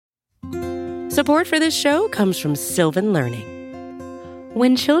Support for this show comes from Sylvan Learning.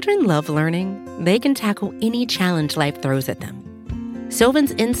 When children love learning, they can tackle any challenge life throws at them.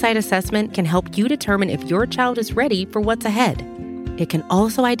 Sylvan's Insight Assessment can help you determine if your child is ready for what's ahead. It can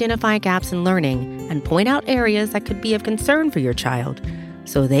also identify gaps in learning and point out areas that could be of concern for your child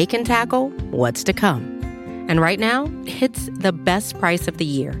so they can tackle what's to come. And right now, it's the best price of the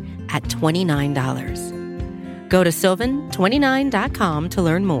year at $29. Go to sylvan29.com to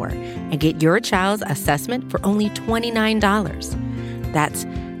learn more and get your child's assessment for only $29. That's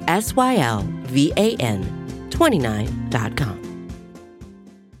SYLVAN 29.com.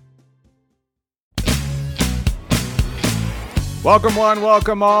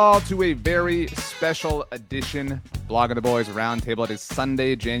 Welcome all to a very special edition Blogging the Boys Roundtable. It is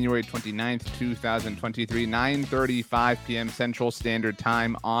Sunday, January 29th, 2023, 9:35 p.m. Central Standard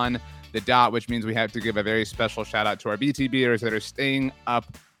Time on the dot, which means we have to give a very special shout out to our BTBers that are staying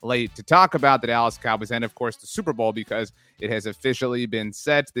up late to talk about the Dallas Cowboys and, of course, the Super Bowl because it has officially been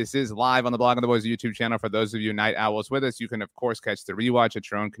set. This is live on the Blogging the Boys YouTube channel. For those of you night owls with us, you can, of course, catch the rewatch at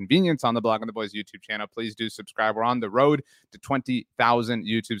your own convenience on the Blogging the Boys YouTube channel. Please do subscribe. We're on the road to 20,000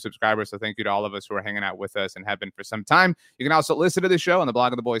 YouTube subscribers, so thank you to all of us who are hanging out with us and have been for some time. You can also listen to the show on the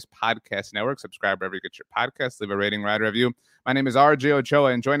Blogging the Boys Podcast Network. Subscribe wherever you get your podcasts. Leave a rating, write a review. My name is RJ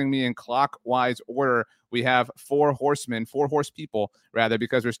Ochoa, and joining me in clockwise order, we have four horse people,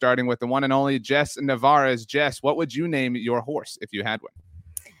 because we're starting with the one and only Jess Navarez. Jess, what would you name your horse if you had one?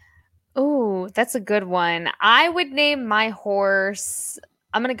 Oh, that's a good one. I would name my horse,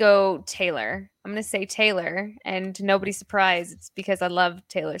 I'm going to go Taylor. I'm going to say Taylor, and to nobody's surprise, it's because I love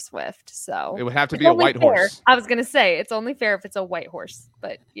Taylor Swift. So it would have to be a white fair. horse. I was going to say it's only fair if it's a white horse,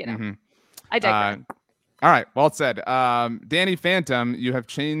 but you know, I digress. All right. Well said. Danny Phantom, you have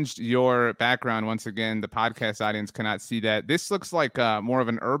changed your background once again. The podcast audience cannot see that. This looks like more of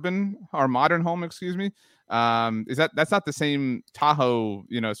an urban or modern home, excuse me. That's not the same Tahoe,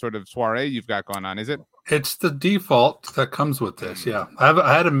 sort of soiree you've got going on, is it? It's the default that comes with this. Yeah.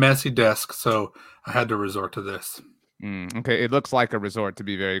 I had a messy desk, so I had to resort to this. Okay. It looks like a resort, to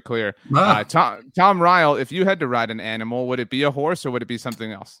be very clear. Tom Ryle, if you had to ride an animal, would it be a horse or would it be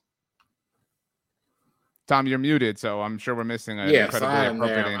something else? Tom, you're muted, so I'm sure we're missing an incredibly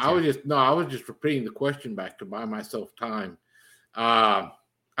appropriate answer. I was just repeating the question back to buy myself time. I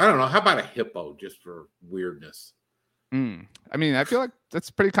don't know. How about a hippo, just for weirdness? I mean, I feel like that's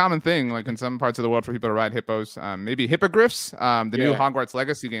a pretty common thing, like in some parts of the world, for people to ride hippos. Maybe hippogriffs. The new Hogwarts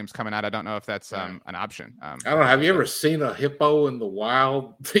Legacy game's coming out. I don't know if that's an option. I don't know. Have you ever seen a hippo in the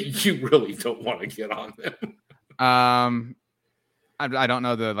wild? You really don't want to get on them. I don't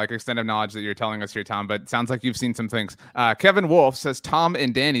know the extent of knowledge that you're telling us here, Tom, but it sounds like you've seen some things. Kevin Wolf says Tom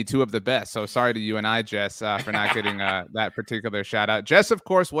and Danny, two of the best. So sorry to you and I, Jess, for not getting that particular shout out. Jess, of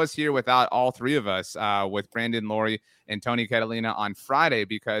course, was here without all three of us, with Brandon, Lori, and Tony Catalina on Friday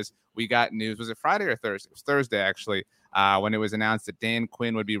because we got news. Was it Friday or Thursday? It was Thursday, actually, when it was announced that Dan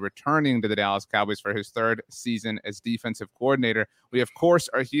Quinn would be returning to the Dallas Cowboys for his third season as defensive coordinator. We, of course,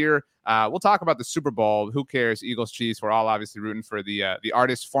 are here. We'll talk about the Super Bowl. Who cares? Eagles, Chiefs. We're all obviously rooting for the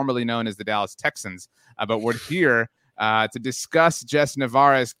artist formerly known as the Dallas Texans. But we're here to discuss Jess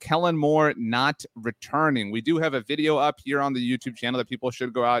Navarez, Kellen Moore not returning. We do have a video up here on the YouTube channel that people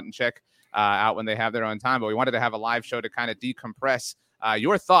should go out and check out when they have their own time. But we wanted to have a live show to kind of decompress.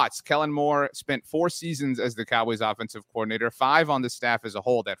 Your thoughts. Kellen Moore spent 4 seasons as the Cowboys offensive coordinator, 5 on the staff as a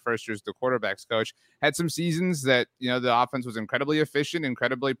whole. That first year as the quarterbacks coach. Had some seasons that, the offense was incredibly efficient,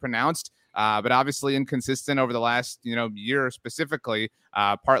 incredibly pronounced, but obviously inconsistent over the last, year specifically,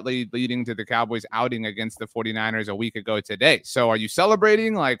 partly leading to the Cowboys outing against the 49ers a week ago today. So are you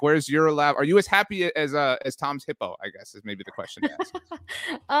celebrating? Where's your lab? Are you as happy as Tom's hippo, I guess, is maybe the question to ask.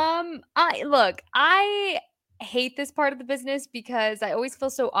 I hate this part of the business because I always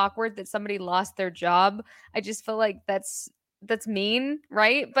feel so awkward that somebody lost their job. I just feel like that's mean,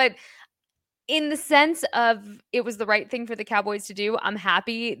 right? But in the sense of it was the right thing for the Cowboys to do, I'm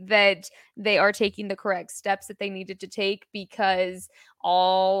happy that they are taking the correct steps that they needed to take because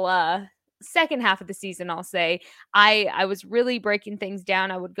all second half of the season, I'll say, I was really breaking things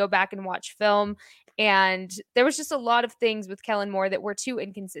down. I would go back and watch film. And there was just a lot of things with Kellen Moore that were too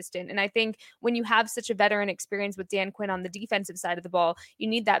inconsistent. And I think when you have such a veteran experience with Dan Quinn on the defensive side of the ball, you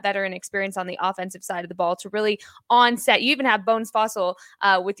need that veteran experience on the offensive side of the ball to really onset. You even have Bones Fossil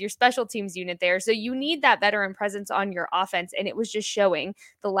with your special teams unit there. So you need that veteran presence on your offense. And it was just showing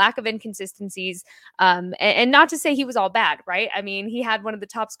the lack of inconsistencies. And not to say he was all bad, right? I mean, he had one of the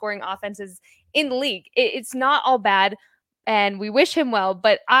top scoring offenses in the league. It's not all bad. And we wish him well.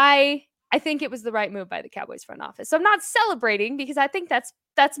 But I think it was the right move by the Cowboys front office. So I'm not celebrating because I think that's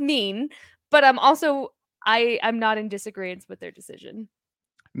mean, but I'm also I'm not in disagreement with their decision.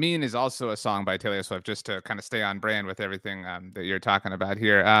 Mean is also a song by Taylor Swift, just to kind of stay on brand with everything that you're talking about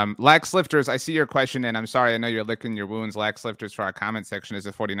here. Lax Lifters, I see your question, and I'm sorry, I know you're licking your wounds, Lax Lifters, for our comment section as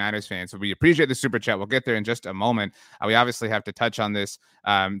a 49ers fan. So we appreciate the super chat. We'll get there in just a moment. We obviously have to touch on this.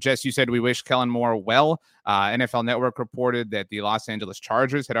 Jess, you said we wish Kellen Moore well. NFL Network reported that the Los Angeles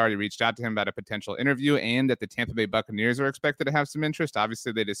Chargers had already reached out to him about a potential interview, and that the Tampa Bay Buccaneers are expected to have some interest.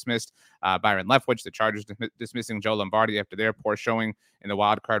 Obviously, they dismissed Byron Leftwich, the Chargers dismissing Joe Lombardi after their poor showing in the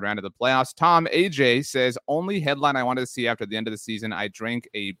wild card round of the playoffs. Tom AJ says, only headline I wanted to see after the end of the season, I drank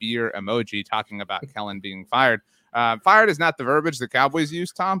a beer emoji, talking about Kellen being fired. Fired is not the verbiage the Cowboys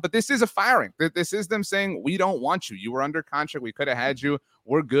use, Tom, but this is a firing. This is them saying, we don't want you. You were under contract. We could have had you.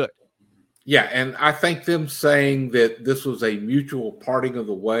 We're good. Yeah, and I think them saying that this was a mutual parting of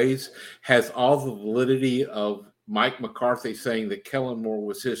the ways has all the validity of Mike McCarthy saying that Kellen Moore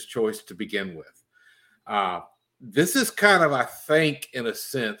was his choice to begin with. This is kind of, I think, in a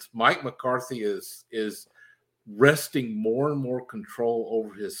sense, Mike McCarthy is wresting more and more control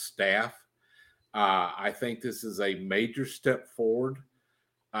over his staff. I think this is a major step forward.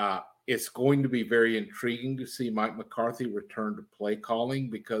 It's going to be very intriguing to see Mike McCarthy return to play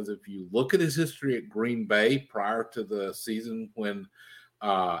calling, because if you look at his history at Green Bay prior to the season when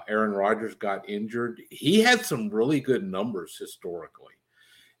Aaron Rodgers got injured, he had some really good numbers historically.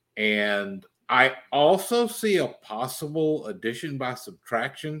 And I also see a possible addition by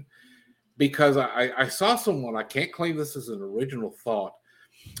subtraction, because I saw someone, I can't claim this as an original thought,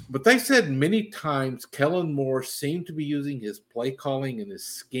 but they said many times Kellen Moore seemed to be using his play calling and his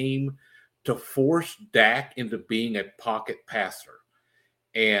scheme to force Dak into being a pocket passer.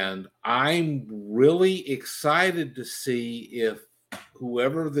 And I'm really excited to see if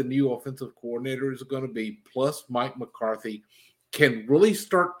whoever the new offensive coordinator is going to be, plus Mike McCarthy, can really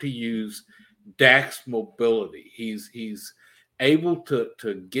start to use Dak's mobility. He's able to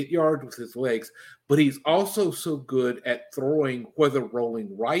get yards with his legs, but he's also so good at throwing, whether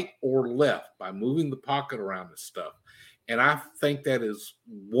rolling right or left, by moving the pocket around and stuff. And I think that is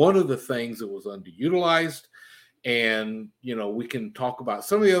one of the things that was underutilized. And, you know, we can talk about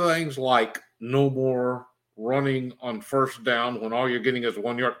some of the other things, like no more running on first down when all you're getting is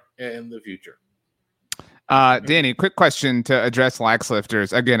 1 yard in the future. Danny, quick question to address Lax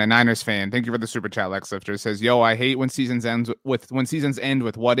Lifters. Again, a Niners fan. Thank you for the super chat. Lax Lifters says, "Yo, I hate when seasons end with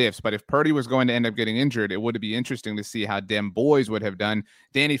what ifs. But if Purdy was going to end up getting injured, it would be interesting to see how dem boys would have done."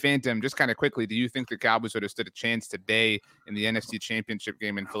 Danny Phantom, just kind of quickly, do you think the Cowboys would have stood a chance today in the NFC Championship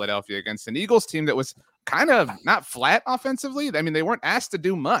game in Philadelphia against an Eagles team that was kind of not flat offensively? I mean, they weren't asked to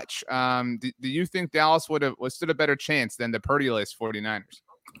do much. Do you think Dallas would have stood a better chance than the Purdy-less 49ers?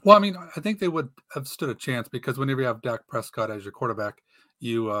 Well, I mean, I think they would have stood a chance, because whenever you have Dak Prescott as your quarterback,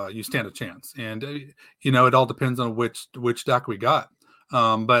 you stand a chance. And it all depends on which Dak we got.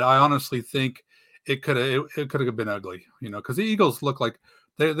 But I honestly think it could have been ugly, because the Eagles look like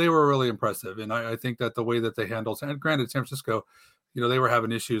they were really impressive, and I think that the way that they handled, and granted, San Francisco, they were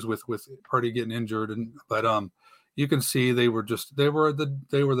having issues with Purdy getting injured, but you can see they were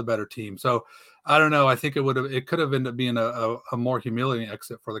the better team. So I don't know. I think it could have ended up being a more humiliating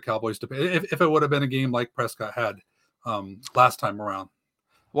exit for the Cowboys if it would have been a game like Prescott had last time around.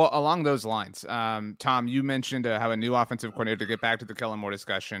 Well, along those lines, Tom, you mentioned how a new offensive coordinator, to get back to the Kellen Moore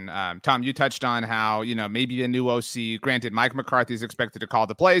discussion. Tom, you touched on how, maybe a new OC, granted, Mike McCarthy is expected to call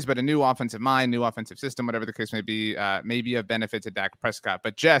the plays, but a new offensive mind, new offensive system, whatever the case may be a benefit to Dak Prescott.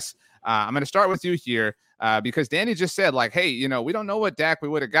 But Jess, I'm going to start with you here because Danny just said, like, hey, we don't know what Dak we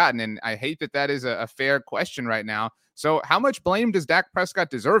would have gotten. And I hate that is a fair question right now. So how much blame does Dak Prescott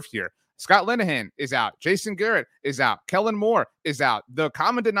deserve here? Scott Linehan is out. Jason Garrett is out. Kellen Moore is out. The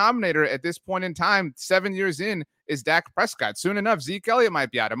common denominator at this point in time, 7 years in, is Dak Prescott. Soon enough, Zeke Elliott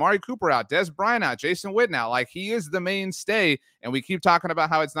might be out. Amari Cooper out. Des Bryant out. Jason Witten out. Like, he is the mainstay, and we keep talking about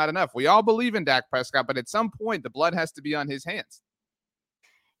how it's not enough. We all believe in Dak Prescott, but at some point, the blood has to be on his hands.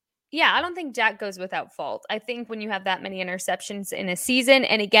 Yeah, I don't think Dak goes without fault. I think when you have that many interceptions in a season,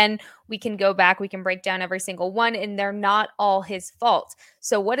 and again, we can go back, we can break down every single one, and they're not all his fault.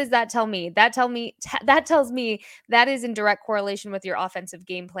 So what does that tell me? That tells me that is in direct correlation with your offensive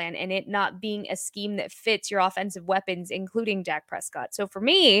game plan and it not being a scheme that fits your offensive weapons, including Dak Prescott. So for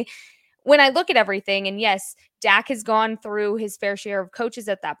me, when I look at everything, and yes, Dak has gone through his fair share of coaches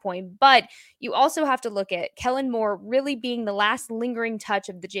at that point, but you also have to look at Kellen Moore really being the last lingering touch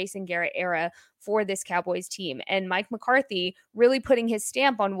of the Jason Garrett era for this Cowboys team. And Mike McCarthy really putting his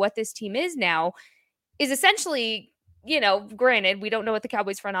stamp on what this team is now is essentially granted, we don't know what the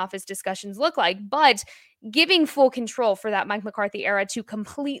Cowboys front office discussions look like, but giving full control for that Mike McCarthy era to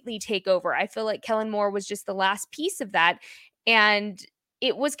completely take over. I feel like Kellen Moore was just the last piece of that. And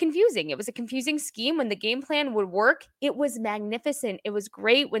it was confusing. It was a confusing scheme. When the game plan would work, it was magnificent. It was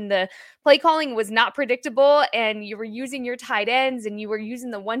great. When the play calling was not predictable and you were using your tight ends and you were using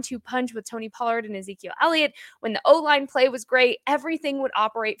the 1-2 punch with Tony Pollard and Ezekiel Elliott, when the O-line play was great, everything would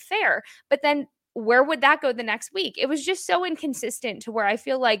operate fair. But then where would that go the next week? It was just so inconsistent to where I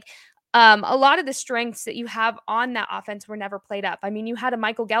feel like a lot of the strengths that you have on that offense were never played up. I mean, you had a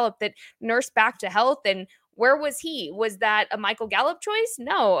Michael Gallup that nursed back to health, and where was he? Was that a Michael Gallup choice?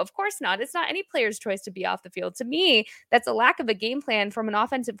 No, of course not. It's not any player's choice to be off the field. To me, that's a lack of a game plan from an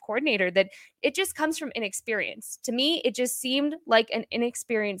offensive coordinator, that it just comes from inexperience. To me, it just seemed like an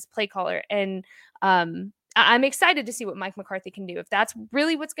inexperienced play caller. And I'm excited to see what Mike McCarthy can do. If that's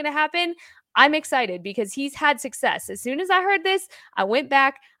really what's going to happen, I'm excited because he's had success. As soon as I heard this, I went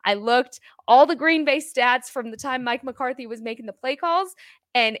back, I looked all the Green Bay stats from the time Mike McCarthy was making the play calls,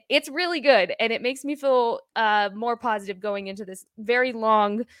 and it's really good. And it makes me feel more positive going into this very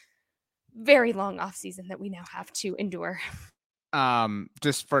long offseason that we now have to endure.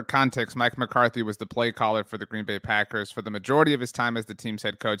 Just for context, Mike McCarthy was the play caller for the Green Bay Packers for the majority of his time as the team's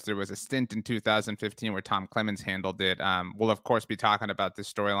head coach. There was a stint in 2015 where Tom Clemens handled it. We'll of course be talking about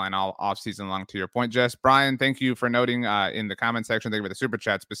this storyline all offseason long, to your point, Jess. Brian, thank you for noting in the comment section, thank you for the super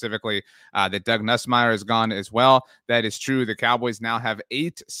chat specifically, that Doug Nussmeier is gone as well. That is true. The Cowboys now have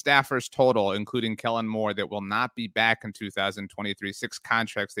 8 staffers total, including Kellen Moore, that will not be back in 2023. 6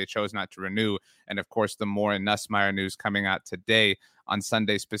 contracts they chose not to renew. And of course, the Moore and Nussmeier news coming out today on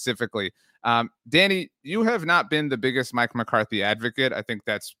Sunday specifically. Danny, you have not been the biggest Mike McCarthy advocate. I think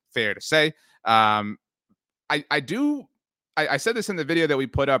that's fair to say. I said this in the video that we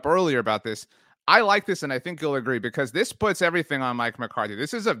put up earlier about this. I like this, and I think you'll agree, because this puts everything on Mike McCarthy.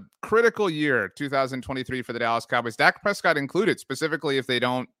 This is a critical year, 2023, for the Dallas Cowboys, Dak Prescott included, specifically if they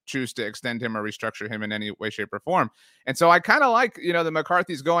don't choose to extend him or restructure him in any way, shape, or form. And so I kind of like, the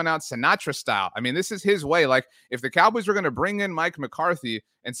McCarthy's going out Sinatra style. I mean, this is his way. Like, if the Cowboys were going to bring in Mike McCarthy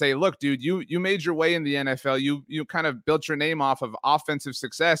and say, look, dude, you made your way in the NFL. You kind of built your name off of offensive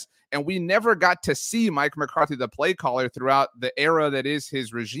success. And we never got to see Mike McCarthy, the play caller, throughout the era that is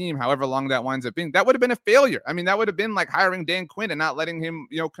his regime, however long that winds up being. That would have been a failure. I mean, that would have been like hiring Dan Quinn and not letting him,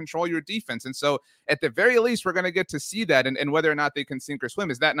 control your defense. And so at the very least, we're going to get to see that, and whether or not they can sink or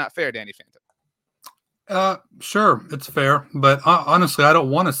swim. Is that not fair, Danny Phantom? Sure, it's fair. But honestly, I don't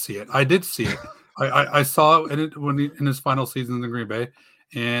want to see it. I did see it. I saw it in his final season in the Green Bay,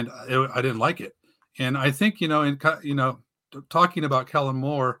 and I didn't like it. And I think, talking about Kellen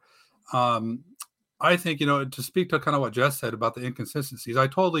Moore, I think, to speak to kind of what Jess said about the inconsistencies, I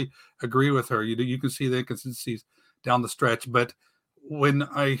totally agree with her. You can see the inconsistencies down the stretch, but when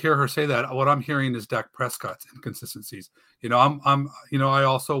I hear her say that, what I'm hearing is Dak Prescott's inconsistencies. I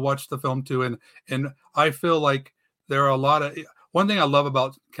also watched the film too, and I feel like there are a lot of. One thing I love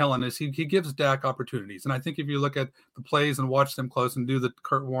about Kellen is he gives Dak opportunities, and I think if you look at the plays and watch them close and do the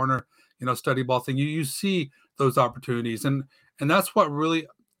Kurt Warner, study ball thing, you see those opportunities, and that's what really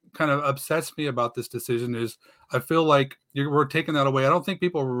kind of upsets me about this decision. Is I feel like we're taking that away. I don't think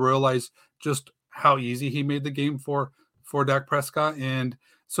people realize just how easy he made the game for Dak Prescott. And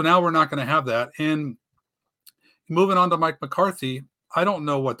so now we're not going to have that. And moving on to Mike McCarthy, I don't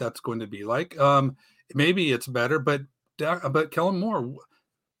know what that's going to be like. Maybe it's better, but Kellen Moore,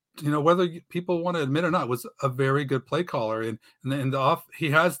 whether people want to admit or not, was a very good play caller. And he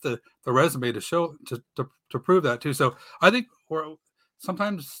has the resume to show, to prove that too. So I think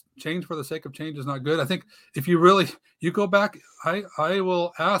sometimes change for the sake of change is not good. I think if you go back, I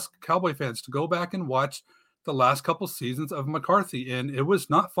will ask Cowboy fans to go back and watch the last couple seasons of McCarthy, and it was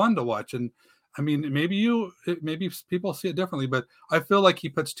not fun to watch. And I mean, maybe people see it differently, but I feel like he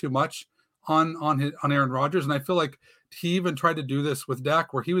puts too much on Aaron Rodgers, and I feel like he even tried to do this with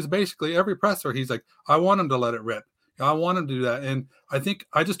Dak, where he was basically every presser, he's like, I want him to let it rip. I want him to do that. And I think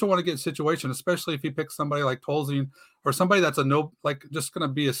I just don't want to get in a situation, especially if he picks somebody like Tolzien or somebody that's just going to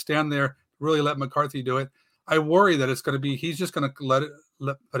be a stand there, really let McCarthy do it. I worry that it's going to be, he's just going to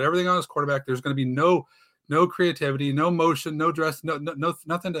put everything on his quarterback. There's going to be no creativity, no motion, no dress, no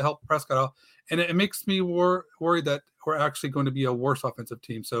nothing to help Prescott out. And it makes me worried that we're actually going to be a worse offensive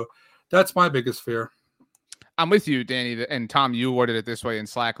team. So that's my biggest fear. I'm with you, Danny, and Tom, you worded it this way in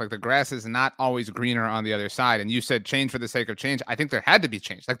Slack, like the grass is not always greener on the other side. And you said change for the sake of change. I think there had to be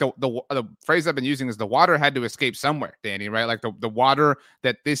change. Like the phrase I've been using is the water had to escape somewhere, Danny, right? Like the water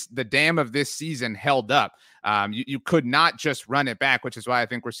that the dam of this season held up. You could not just run it back, which is why I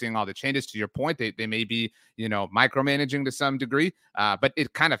think we're seeing all the changes. To your point, they may be, micromanaging to some degree, but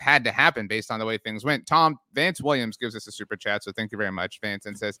it kind of had to happen based on the way things went. Tom, Vance Williams gives us a super chat, so thank you very much, Vance,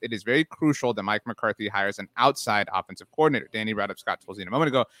 and says, it is very crucial that Mike McCarthy hires an outside offensive coordinator. Danny brought up Scott Tolzien a moment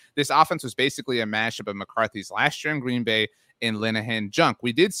ago. This offense was basically a mashup of McCarthy's last year in Green Bay and Linehan junk.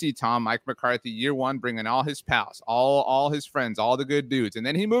 We did see Mike McCarthy year one bringing all his pals, all his friends, all the good dudes, and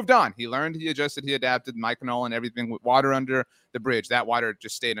then he moved on. He learned, he adjusted, he adapted. Mike Nolan, everything with water under the bridge. That water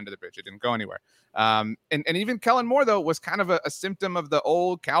just stayed under the bridge. It didn't go anywhere. And even Kellen Moore, though, was kind of a symptom of the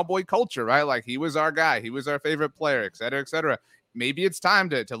old cowboy culture, right? Like, he was our guy, he was our favorite player, et cetera, et cetera. Maybe it's time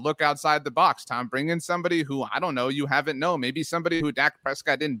to look outside the box. Tom, bring in somebody who, I don't know, you haven't known. Maybe somebody who Dak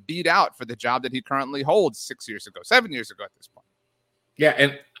Prescott didn't beat out for the job that he currently holds 7 years ago at this point. Yeah,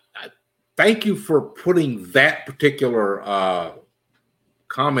 and thank you for putting that particular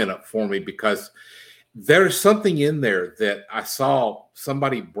comment up for me, because there's something in there that I saw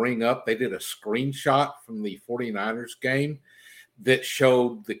somebody bring up. They did a screenshot from the 49ers game that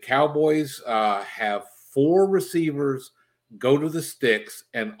showed the Cowboys have 4 receivers go to the sticks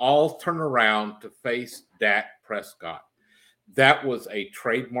and all turn around to face Dak Prescott. That was a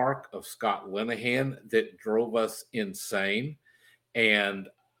trademark of Scott Linehan that drove us insane. And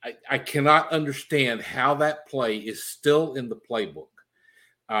I cannot understand how that play is still in the playbook.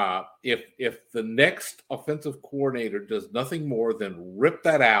 If the next offensive coordinator does nothing more than rip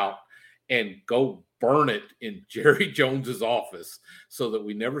that out and go burn it in Jerry Jones's office so that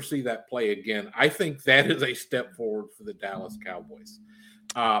we never see that play again, I think that is a step forward for the Dallas Cowboys.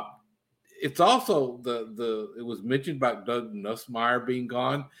 It's also it was mentioned about Doug Nussmeier being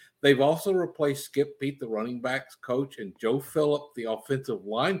gone. They've also replaced Skip Peete, the running backs coach, and Joe Phillip, the offensive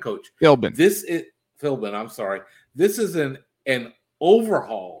line coach. Philbin. Philbin, I'm sorry. This is an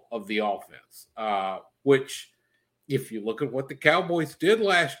overhaul of the offense, which, if you look at what the Cowboys did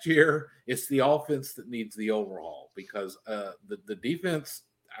last year, it's the offense that needs the overhaul, because the defense,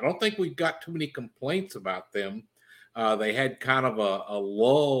 I don't think we've got too many complaints about them. They had kind of a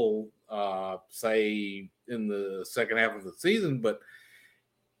lull, say, in the second half of the season, but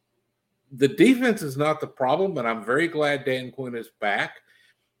the defense is not the problem, and I'm very glad Dan Quinn is back.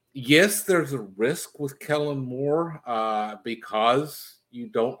 Yes, there's a risk with Kellen Moore because you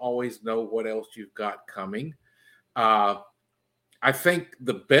don't always know what else you've got coming. I think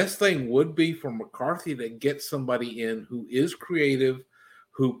the best thing would be for McCarthy to get somebody in who is creative,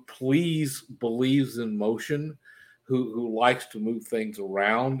 who believes in motion, who likes to move things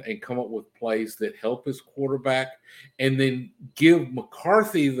around and come up with plays that help his quarterback, and then give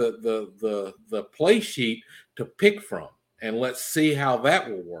McCarthy the play sheet to pick from, and let's see how that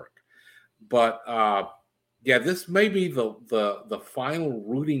will work. But this may be the final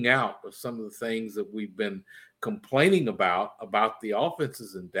rooting out of some of the things that we've been complaining about the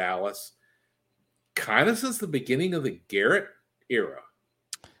offenses in Dallas kind of since the beginning of the Garrett era.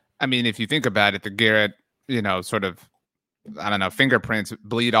 I mean, if you think about it, the Garrett, sort of, I don't know, fingerprints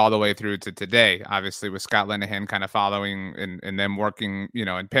bleed all the way through to today, obviously, with Scott Linehan kind of following and them working,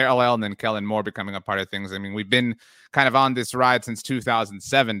 in parallel, and then Kellen Moore becoming a part of things. I mean, we've been kind of on this ride since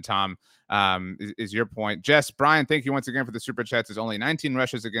 2007, Tom, is your point. Jess, Brian, thank you once again for the super chats. There's only 19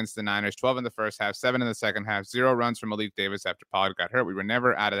 rushes against the Niners, 12 in the first half, 7 in the second half, 0 runs from Malik Davis after Pollard got hurt. We were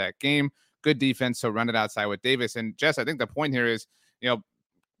never out of that game. Good defense, so run it outside with Davis. And Jess, I think the point here is,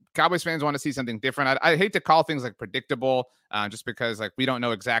 Cowboys fans want to see something different. I hate to call things like predictable, just because like we don't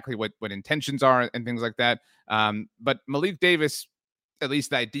know exactly what intentions are and things like that. But Malik Davis, at least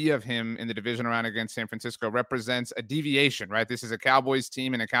the idea of him in the division round against San Francisco, represents a deviation, right? This is a Cowboys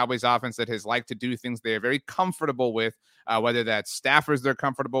team and a Cowboys offense that has liked to do things they are very comfortable with, whether that's staffers they're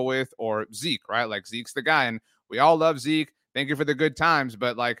comfortable with or Zeke, right? Like Zeke's the guy, and we all love Zeke. Thank you for the good times,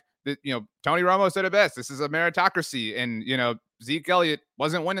 but like Tony Romo said it best. This is a meritocracy, and Zeke Elliott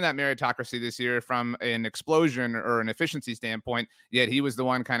wasn't winning that meritocracy this year from an explosion or an efficiency standpoint, yet he was the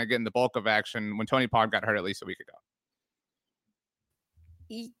one kind of getting the bulk of action when Tony Pollard got hurt at least a week ago.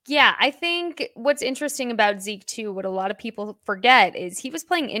 Yeah, I think what's interesting about Zeke too, what a lot of people forget, is he was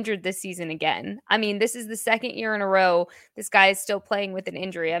playing injured this season again. I mean, this is the second year in a row this guy is still playing with an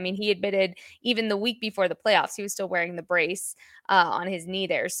injury. I mean, he admitted even the week before the playoffs, he was still wearing the brace on his knee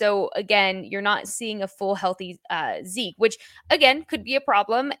there. So again, you're not seeing a full healthy Zeke, which again could be a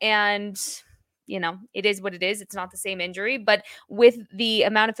problem. And it is what it is. It's not the same injury, but with the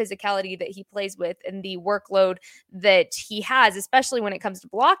amount of physicality that he plays with and the workload that he has, especially when it comes to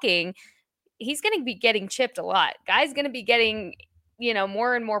blocking, he's going to be getting chipped a lot. Guy's going to be getting,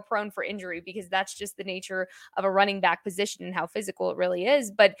 more and more prone for injury because that's just the nature of a running back position and how physical it really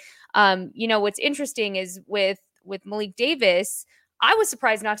is. But, what's interesting is with Malik Davis, I was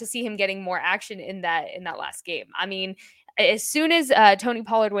surprised not to see him getting more action in that last game. I mean, as soon as Tony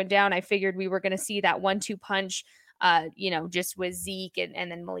Pollard went down, I figured we were going to see that 1-2 punch, just with Zeke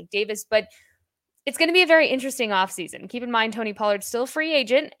and then Malik Davis. But it's going to be a very interesting offseason. Keep in mind, Tony Pollard's still a free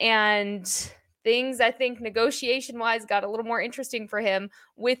agent, and things, I think, negotiation-wise got a little more interesting for him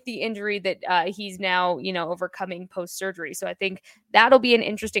with the injury that he's now, overcoming post-surgery. So I think that'll be an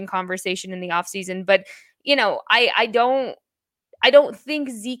interesting conversation in the offseason. But, I don't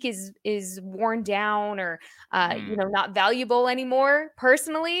think Zeke is worn down or, not valuable anymore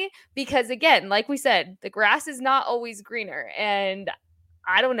personally, because again, like we said, the grass is not always greener. And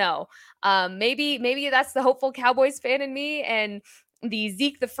I don't know. Maybe that's the hopeful Cowboys fan in me, and the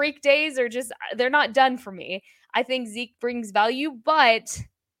Zeke the Freak days are just, they're not done for me. I think Zeke brings value, but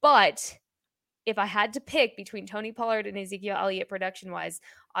if I had to pick between Tony Pollard and Ezekiel Elliott production wise,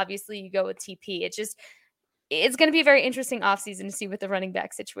 obviously you go with TP. It's going to be a very interesting offseason to see what the running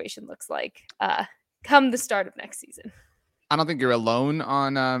back situation looks like come the start of next season. I don't think you're alone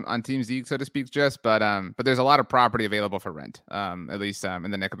on Team Zeke, so to speak, Jess, but there's a lot of property available for rent, at least in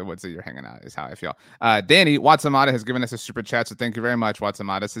the neck of the woods that you're hanging out, is how I feel. Danny Watsamata has given us a super chat, so thank you very much,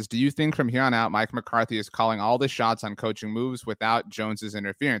 Watsamata. Says, do you think from here on out, Mike McCarthy is calling all the shots on coaching moves without Jones's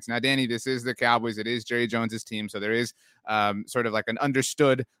interference? Now, Danny, this is the Cowboys. It is Jerry Jones's team, so there is sort of like an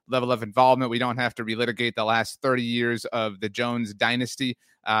understood level of involvement. We don't have to relitigate the last 30 years of the Jones dynasty,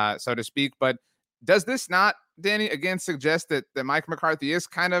 so to speak, but does this not, Danny, again, suggest that Mike McCarthy is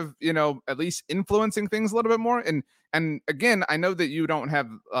kind of, at least influencing things a little bit more? And again, I know that you don't have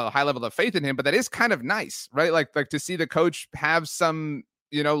a high level of faith in him, but that is kind of nice, right? Like to see the coach have some,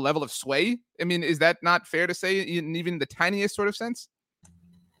 level of sway. I mean, is that not fair to say in even the tiniest sort of sense?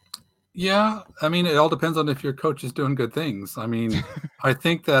 Yeah, I mean, it all depends on if your coach is doing good things. I mean, I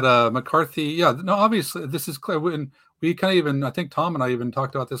think that McCarthy, obviously this is clear. When we kind of even, I think Tom and I even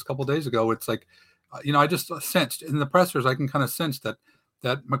talked about this a couple of days ago. It's like, I just sensed in the pressers, I can kind of sense that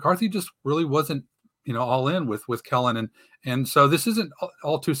McCarthy just really wasn't, all in with Kellen. And so this isn't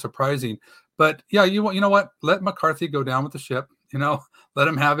all too surprising. But yeah, you know what? Let McCarthy go down with the ship, let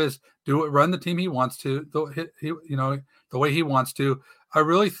him have run the team he wants to, the way he wants to. I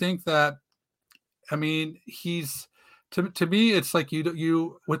really think that, I mean, he's, to me, it's like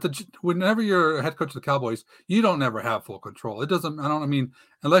whenever you're a head coach of the Cowboys, you don't never have full control.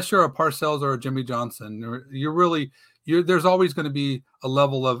 Unless you're a Parcells or a Jimmy Johnson, there's always going to be a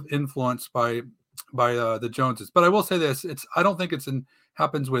level of influence by the Joneses. But I will say this, I don't think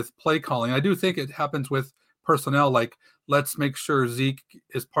happens with play calling. I do think it happens with personnel. Like, let's make sure Zeke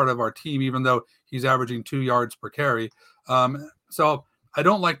is part of our team, even though he's averaging 2 yards per carry. So I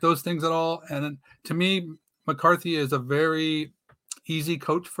don't like those things at all. And to me, McCarthy is a very easy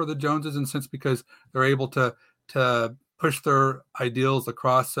coach for the Joneses in a sense because they're able to push their ideals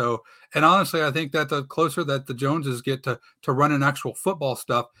across. So, and honestly, I think that the closer that the Joneses get to run an actual football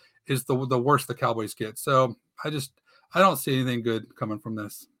stuff is the worse the Cowboys get. So I don't see anything good coming from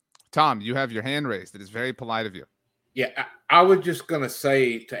this. Tom, you have your hand raised. It is very polite of you. Yeah, I was just going to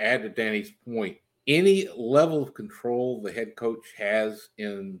say, to add to Danny's point, any level of control the head coach has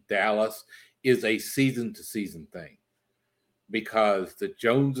in Dallas is a season-to-season thing, because the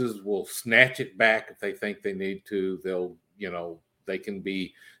Joneses will snatch it back if they think they need to. They'll, they can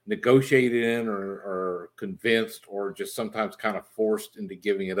be negotiated in or convinced or just sometimes kind of forced into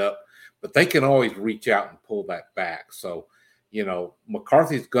giving it up, but they can always reach out and pull that back. So,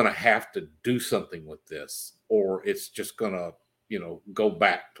 McCarthy's going to have to do something with this, or it's just going to, go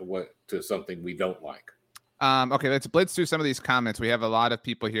back to something we don't like. Okay, let's blitz through some of these comments. We have a lot of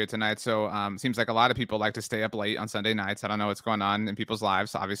people here tonight, so seems like a lot of people like to stay up late on Sunday nights. I don't know what's going on in people's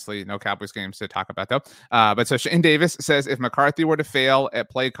lives. Obviously, no Cowboys games to talk about, though. But so Shane Davis says, if McCarthy were to fail at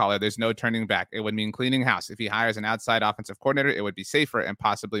play caller, there's no turning back. It would mean cleaning house. If he hires an outside offensive coordinator, it would be safer and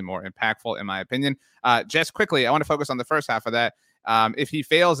possibly more impactful, in my opinion. Just quickly, I want to focus on the first half of that. If he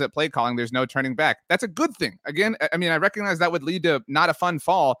fails at play calling, there's no turning back. That's a good thing. Again, I mean, I recognize that would lead to not a fun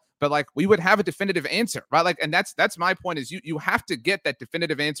fall, but like we would have a definitive answer, right? Like, and that's my point is you have to get that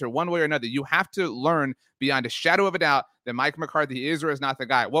definitive answer one way or another. You have to learn beyond a shadow of a doubt that Mike McCarthy is or is not the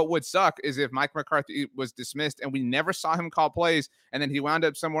guy. What would suck is if Mike McCarthy was dismissed and we never saw him call plays, and then he wound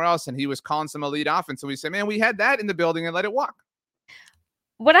up somewhere else and he was calling some elite offense. So we say, man, we had that in the building and let it walk.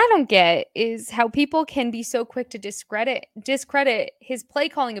 What I don't get is how people can be so quick to discredit his play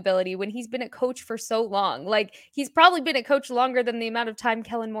calling ability when he's been a coach for so long. Like, he's probably been a coach longer than the amount of time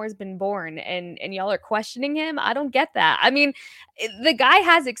Kellen Moore's been born, and y'all are questioning him. I don't get that. I mean, the guy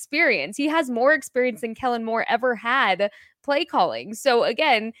has experience. He has more experience than Kellen Moore ever had play calling. So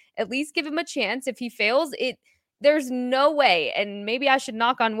again, at least give him a chance. If he fails, there's no way, and maybe I should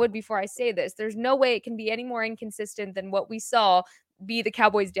knock on wood before I say this, there's no way it can be any more inconsistent than what we saw be the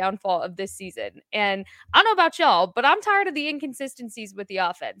Cowboys' downfall of this season. And I don't know about y'all, but I'm tired of the inconsistencies with the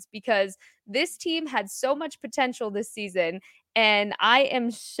offense, because this team had so much potential this season, and I am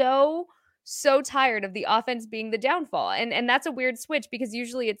so tired of the offense being the downfall. And that's a weird switch, because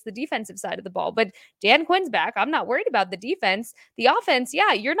usually it's the defensive side of the ball. But Dan Quinn's back. I'm not worried about the defense. The offense,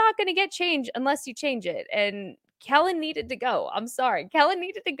 yeah, you're not going to get change unless you change it. And Kellen needed to go. I'm sorry. Kellen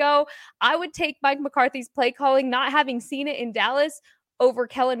needed to go. I would take Mike McCarthy's play calling, not having seen it in Dallas, over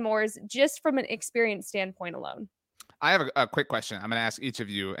Kellen Moore's, just from an experience standpoint alone. I have a quick question. I'm going to ask each of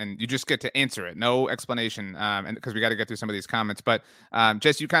you, and you just get to answer it. No explanation, and because we got to get through some of these comments. But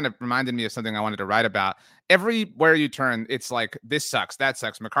Jess, you kind of reminded me of something I wanted to write about. Everywhere you turn, it's like, this sucks, that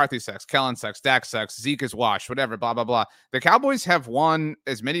sucks, McCarthy sucks, Kellen sucks, Dak sucks, Zeke is washed, whatever, blah, blah, blah. The Cowboys have won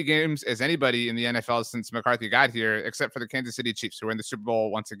as many games as anybody in the NFL since McCarthy got here, except for the Kansas City Chiefs, who are in the Super Bowl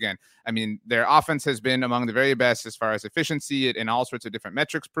once again. I mean, their offense has been among the very best as far as efficiency and all sorts of different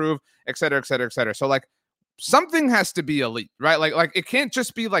metrics prove, et cetera, et cetera, et cetera. So, like, something has to be elite, right? Like it can't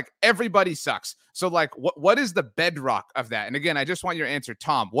just be like everybody sucks. So like, what is the bedrock of that? And again, I just want your answer,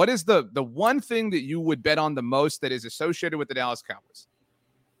 Tom. What is the one thing that you would bet on the most that is associated with the Dallas Cowboys?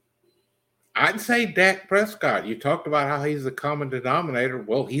 I'd say Dak Prescott. You talked about how he's the common denominator.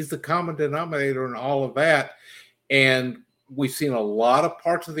 Well, he's the common denominator in all of that. And we've seen a lot of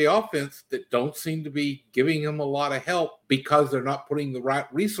parts of the offense that don't seem to be giving him a lot of help because they're not putting the right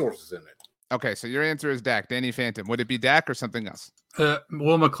resources in it. Okay, so your answer is Dak. Danny Phantom. Would it be Dak or something else?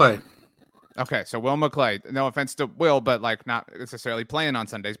 Will McClay. Okay, so Will McClay. No offense to Will, but like not necessarily playing on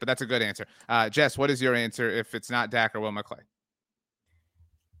Sundays, but that's a good answer. Jess, what is your answer if it's not Dak or Will McClay?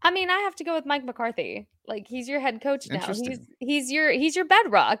 I mean, I have to go with Mike McCarthy. Like, he's your head coach now. He's your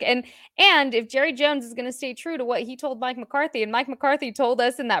bedrock. And if Jerry Jones is going to stay true to what he told Mike McCarthy, and Mike McCarthy told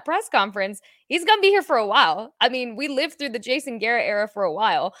us in that press conference, he's going to be here for a while. I mean, we lived through the Jason Garrett era for a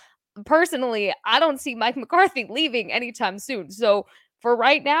while. Personally, I don't see Mike McCarthy leaving anytime soon. So for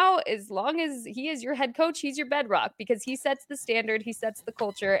right now, as long as he is your head coach, he's your bedrock, because he sets the standard, he sets the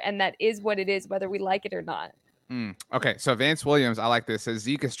culture, and that is what it is, whether we like it or not. Okay, so Vance Williams, I like this, says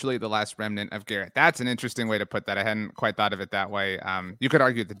Zeke is truly the last remnant of Garrett. That's an interesting way to put that. I hadn't quite thought of it that way. You could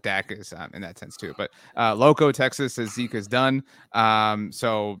argue that Dak is in that sense too, but Loco Texas says Zeke is done.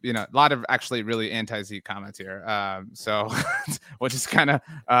 So, you know, a lot of actually really anti-Zeke comments here. So we'll just kind of,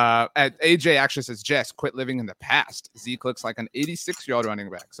 AJ actually says, Jess, quit living in the past. Zeke looks like an 86-year-old running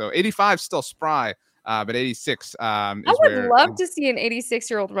back. So 85 still spry. But 86 I would love to see an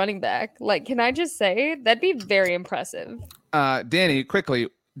 86-year-old running back. Like, can I just say, that'd be very impressive. Danny, quickly,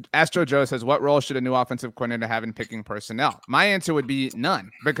 Astro Joe says, what role should a new offensive coordinator have in picking personnel? My answer would be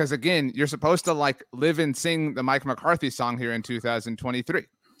none, because again, you're supposed to like live and sing the Mike McCarthy song here in 2023.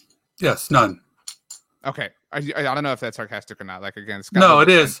 Yes, none. Okay, I don't know if that's sarcastic or not. Like, again, no, it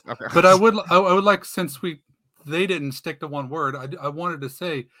is. Okay. But I would like, since they didn't stick to one word, I wanted to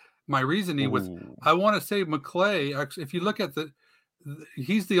say, my reasoning was, I want to say McClay, actually, if you look at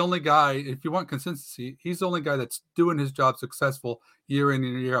he's the only guy, if you want consistency, he's the only guy that's doing his job successful year in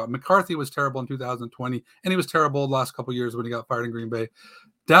and year out. McCarthy was terrible in 2020, and he was terrible the last couple of years when he got fired in Green Bay.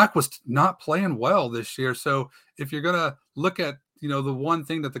 Dak was not playing well this year. So if you're going to look at, you know, the one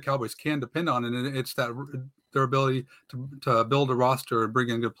thing that the Cowboys can depend on, and it's that their ability to build a roster and bring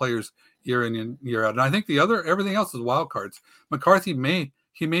in good players year in and year out. And I think everything else is wild cards. McCarthy may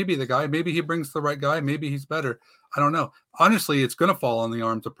be the guy. Maybe he brings the right guy. Maybe he's better. I don't know. Honestly, it's going to fall on the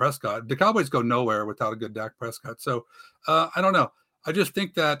arms of Prescott. The Cowboys go nowhere without a good Dak Prescott. So I don't know. I just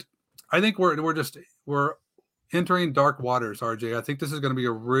think we're entering dark waters, RJ. I think this is going to be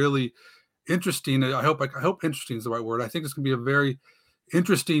a really interesting. I hope interesting is the right word. I think it's going to be a very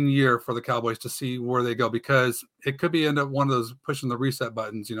interesting year for the Cowboys to see where they go, because it could be end up one of those pushing the reset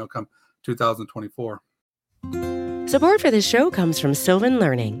buttons, you know, come 2024. Support for this show comes from Sylvan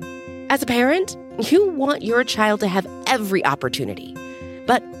Learning. As a parent, you want your child to have every opportunity,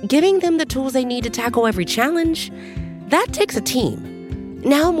 but giving them the tools they need to tackle every challenge, that takes a team.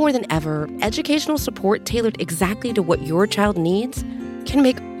 Now more than ever, educational support tailored exactly to what your child needs can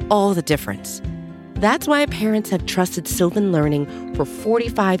make all the difference. That's why parents have trusted Sylvan Learning for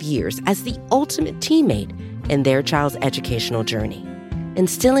 45 years as the ultimate teammate in their child's educational journey.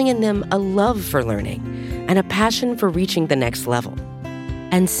 instilling in them a love for learning and a passion for reaching the next level.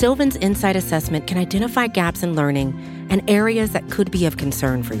 And Sylvan's Insight Assessment can identify gaps in learning and areas that could be of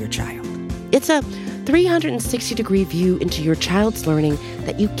concern for your child. It's a 360-degree view into your child's learning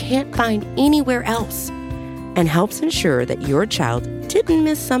that you can't find anywhere else, and helps ensure that your child didn't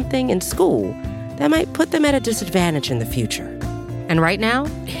miss something in school that might put them at a disadvantage in the future. And right now,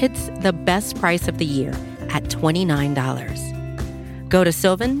 it's the best price of the year at $29. Go to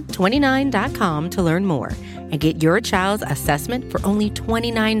sylvan29.com to learn more and get your child's assessment for only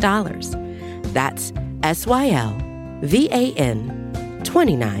 $29. That's SYLVAN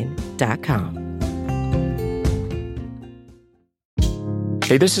 29.com.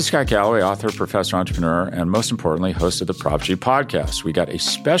 Hey, this is Scott Galloway, author, professor, entrepreneur, and most importantly, host of the Prop G podcast. We got a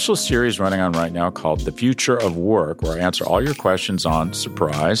special series running on right now called The Future of Work, where I answer all your questions on,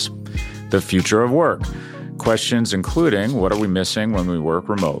 surprise, the future of work. Questions including, what are we missing when we work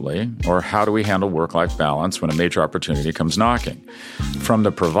remotely? Or how do we handle work-life balance when a major opportunity comes knocking? From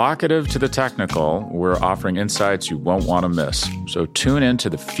the provocative to the technical, we're offering insights you won't want to miss. So tune in to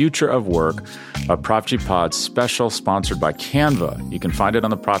The Future of Work, a Prop G Pod special sponsored by Canva. You can find it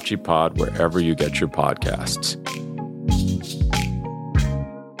on the Prop G Pod wherever you get your podcasts.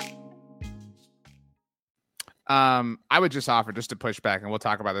 I would just offer, just to push back, and we'll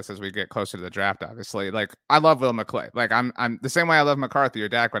talk about this as we get closer to the draft, obviously. Like, I love Will McClay. Like, I'm the same way I love McCarthy or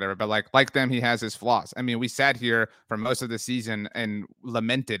Dak, whatever, but like them, he has his flaws. I mean, we sat here for most of the season and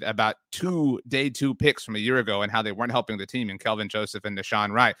lamented about day two picks from a year ago and how they weren't helping the team in Kelvin Joseph and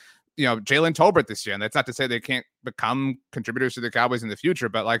Deshaun Wright. You know, Jalen Tolbert this year. And that's not to say they can't become contributors to the Cowboys in the future,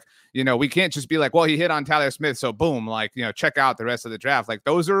 but like, you know, we can't just be like, well, he hit on Tyler Smith, so boom, like, you know, check out the rest of the draft. Like,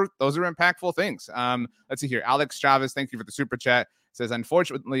 those are impactful things. Let's see here. Alex Chavez, thank you for the super chat. Says,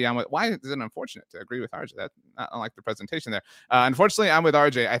 unfortunately, why is it unfortunate to agree with RJ? That not unlike the presentation there. Unfortunately, I'm with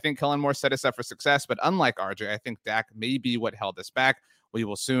RJ. I think Kellen Moore set us up for success, but unlike RJ, I think Dak may be what held us back. We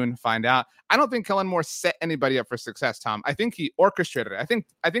will soon find out. I don't think Kellen Moore set anybody up for success, Tom. I think he orchestrated it. I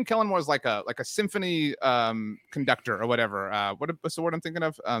think Kellen Moore is like a symphony conductor or whatever. What's the word I'm thinking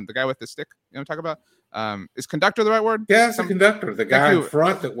of? The guy with the stick. You know what I'm talking about? Is conductor the right word? Yeah, it's a conductor. The guy in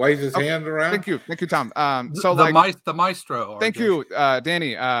front that waves his hand around. Thank you, Tom. So the maestro. Thank you,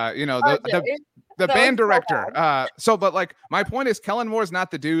 Danny. You know the band director. But like, my point is, Kellen Moore is not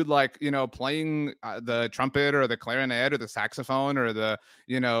the dude like, you know, playing the trumpet or the clarinet or the saxophone or the,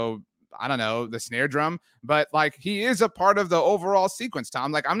 you know, I don't know, the snare drum, but like, he is a part of the overall sequence,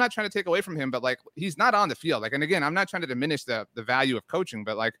 Tom. Like, I'm not trying to take away from him, but like, he's not on the field. Like, and again, I'm not trying to diminish the value of coaching,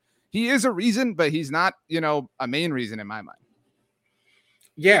 but like, he is a reason, but he's not, you know, a main reason in my mind.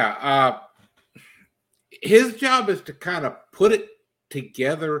 Yeah. His job is to kind of put it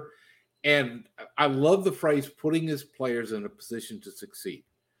together. And I love the phrase, putting his players in a position to succeed.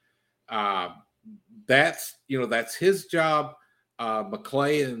 That's his job.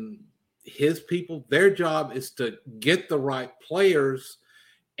 McClay and his people, their job is to get the right players.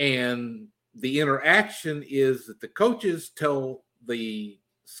 And the interaction is that the coaches tell the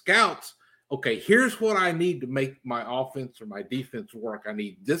scouts, okay, here's what I need to make my offense or my defense work. I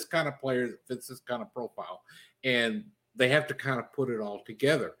need this kind of player that fits this kind of profile. And they have to kind of put it all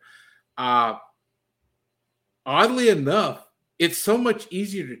together. Oddly enough, it's so much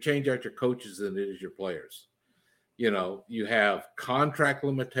easier to change out your coaches than it is your players. You know, you have contract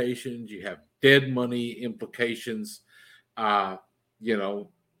limitations, you have dead money implications. You know,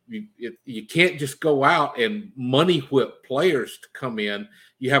 you can't just go out and money whip players to come in.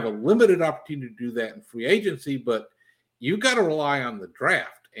 You have a limited opportunity to do that in free agency, but you got to rely on the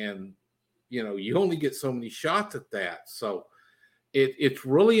draft. And, you know, you only get so many shots at that. So it's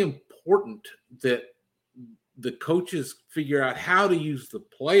really important that the coaches figure out how to use the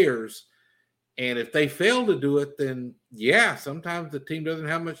players. And if they fail to do it, then yeah, sometimes the team doesn't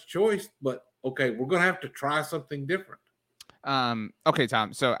have much choice, but okay, we're going to have to try something different. Okay,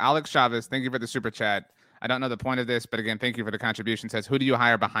 Tom. So Alex Chavez, thank you for the super chat. I don't know the point of this, but again, thank you for the contribution. Says, who do you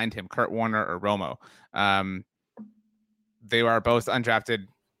hire behind him, Kurt Warner or Romo? They are both undrafted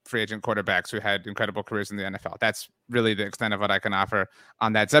free agent quarterbacks who had incredible careers in the NFL. That's really the extent of what I can offer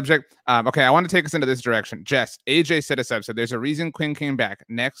on that subject. Okay, I want to take us into this direction. Jess, AJ set us up. So there's a reason Quinn came back.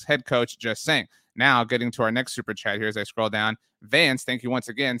 Next head coach, just saying. Now getting to our next super chat here as I scroll down. Vance, thank you once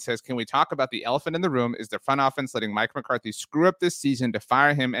again, says, can we talk about the elephant in the room? Is the front offense letting Mike McCarthy screw up this season to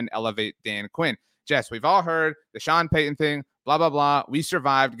fire him and elevate Dan Quinn? Jess, we've all heard the Sean Payton thing, blah, blah, blah. We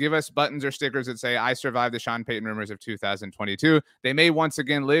survived. Give us buttons or stickers that say, I survived the Sean Payton rumors of 2022. They may once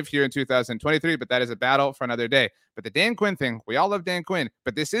again live here in 2023, but that is a battle for another day. But the Dan Quinn thing, we all love Dan Quinn,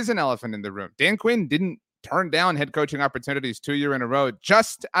 but this is an elephant in the room. Dan Quinn didn't turned down head coaching opportunities 2 years in a row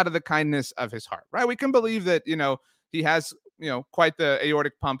just out of the kindness of his heart, right? We can believe that, he has, quite the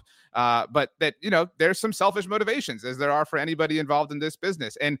aortic pump, but that, there's some selfish motivations, as there are for anybody involved in this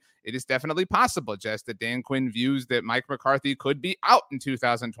business. And it is definitely possible, Jess, that Dan Quinn views that Mike McCarthy could be out in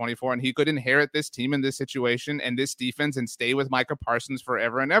 2024 and he could inherit this team in this situation and this defense and stay with Micah Parsons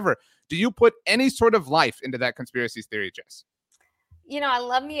forever and ever. Do you put any sort of life into that conspiracy theory, Jess? I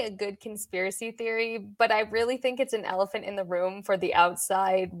love me a good conspiracy theory, but I really think it's an elephant in the room for the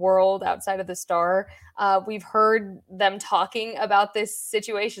outside world, outside of the Star. We've heard them talking about this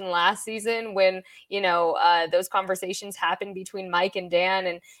situation last season when, those conversations happened between Mike and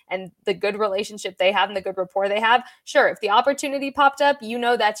Dan and the good relationship they have and the good rapport they have. Sure, if the opportunity popped up,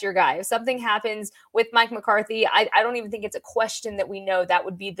 that's your guy. If something happens with Mike McCarthy, I don't even think it's a question that we know that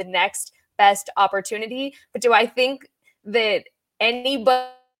would be the next best opportunity. But do I think that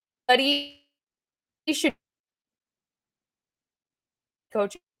anybody should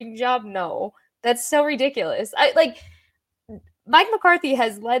coaching job? No, that's so ridiculous. Mike McCarthy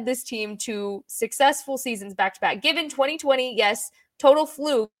has led this team to successful seasons back to back. Given 2020, yes, total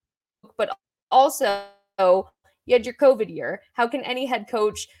fluke, but also you had your COVID year. How can any head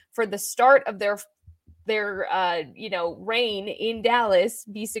coach for the start of their reign in Dallas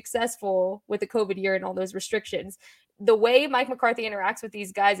be successful with the COVID year and all those restrictions? The way Mike McCarthy interacts with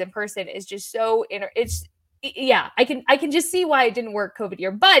these guys in person is just so I can just see why it didn't work COVID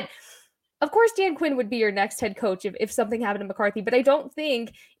year. But of course, Dan Quinn would be your next head coach if something happened to McCarthy. But I don't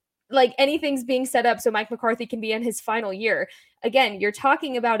think anything's being set up so Mike McCarthy can be in his final year. Again, you're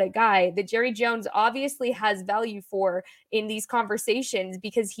talking about a guy that Jerry Jones obviously has value for in these conversations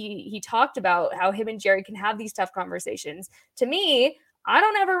because he talked about how him and Jerry can have these tough conversations. To me, I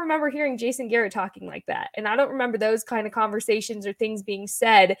don't ever remember hearing Jason Garrett talking like that. And I don't remember those kind of conversations or things being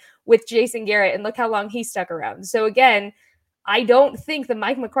said with Jason Garrett. And look how long he stuck around. So again, I don't think the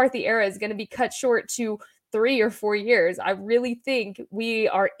Mike McCarthy era is going to be cut short to 3 or 4 years. I really think we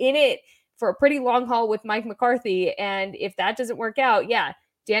are in it for a pretty long haul with Mike McCarthy. And if that doesn't work out,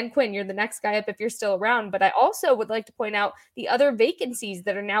 Dan Quinn, you're the next guy up if you're still around. But I also would like to point out the other vacancies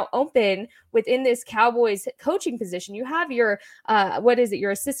that are now open within this Cowboys coaching position. You have your,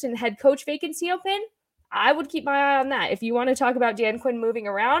 your assistant head coach vacancy open. I would keep my eye on that. If you want to talk about Dan Quinn moving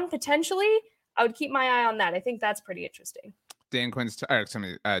around, potentially, I would keep my eye on that. I think that's pretty interesting.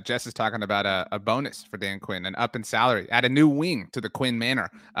 Jess is talking about a bonus for Dan Quinn, an up in salary, add a new wing to the Quinn Manor.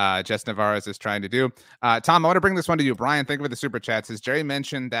 Jess Navarez is trying to do. Tom, I want to bring this one to you. Brian, thank you for the super chats. As Jerry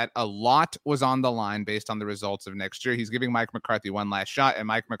mentioned that a lot was on the line based on the results of next year. He's giving Mike McCarthy one last shot, and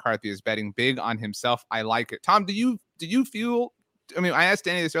Mike McCarthy is betting big on himself. I like it. Tom, do you feel? I asked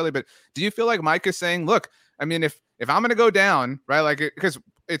Danny this earlier, but do you feel like Mike is saying, look, if I'm going to go down, right, because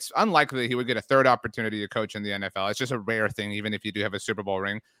it's unlikely he would get a third opportunity to coach in the NFL. It's just a rare thing, even if you do have a Super Bowl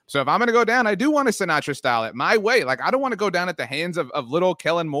ring. So if I'm going to go down, I do want to Sinatra style it my way. I don't want to go down at the hands of little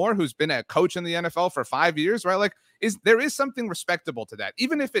Kellen Moore, who's been a coach in the NFL for 5 years, right? There is something respectable to that,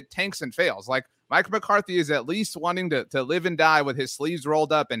 even if it tanks and fails. Mike McCarthy is at least wanting to live and die with his sleeves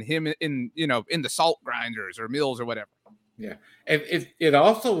rolled up and him in the salt grinders or mills or whatever. Yeah. And it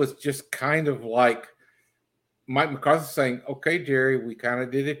also was just kind of like Mike McCarthy saying, okay, Jerry, we kind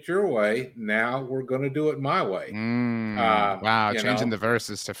of did it your way. Now we're going to do it my way. Wow. Changing the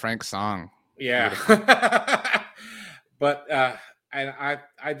verses to Frank's song. Yeah. But, and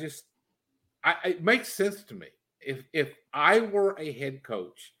it makes sense to me. If I were a head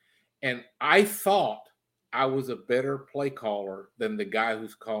coach and I thought I was a better play caller than the guy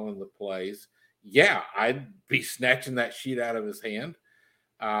who's calling the plays, I'd be snatching that sheet out of his hand.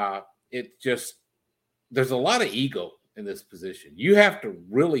 There's a lot of ego in this position. You have to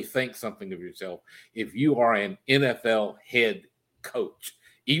really think something of yourself if you are an NFL head coach.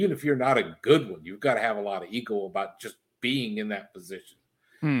 Even if you're not a good one, you've got to have a lot of ego about just being in that position.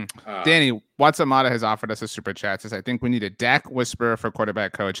 Danny, Watsamata has offered us a super chat. Says, I think we need a Dak whisperer for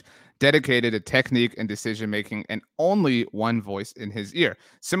quarterback coach, dedicated to technique and decision-making and only one voice in his ear.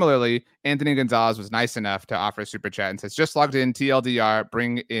 Similarly, Anthony Gonzalez was nice enough to offer a super chat and says, just logged in, TLDR,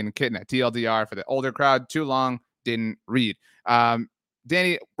 bring in Kitna. TLDR for the older crowd, too long, didn't read.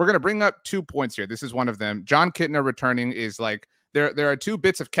 Danny, we're going to bring up 2 points here. This is one of them. John Kitna returning is there are 2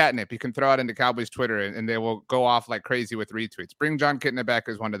 bits of catnip you can throw out into Cowboys Twitter and they will go off like crazy with retweets. Bring John Kitna back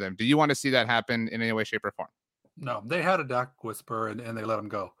as one of them. Do you want to see that happen in any way, shape, or form? No, they had a Dak whisperer and they let him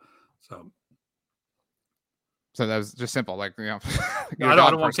go. So that was just simple. I don't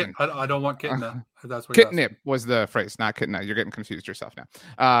want Kitna. That's what Kitnip was the phrase, not Kitna. You're getting confused yourself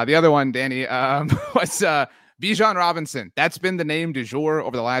now. The other one, Danny, was Bijan Robinson, that's been the name du jour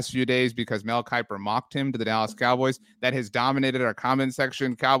over the last few days because Mel Kiper mocked him to the Dallas Cowboys. That has dominated our comment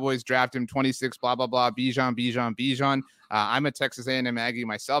section. Cowboys draft him 26, blah, blah, blah. Bijan. I'm a Texas A&M Aggie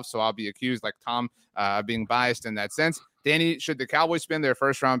myself, so I'll be accused like Tom being biased in that sense. Danny, should the Cowboys spend their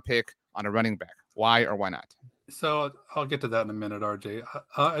first round pick on a running back? Why or why not? So I'll get to that in a minute, RJ.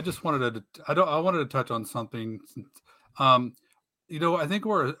 I just wanted to, I wanted to touch on something. I think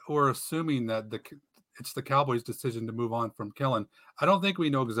we're assuming that it's the Cowboys' decision to move on from Kellen. I don't think we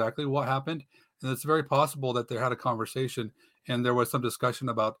know exactly what happened, and it's very possible that they had a conversation and there was some discussion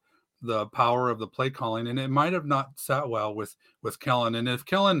about the power of the play calling, and it might have not sat well with Kellen. And if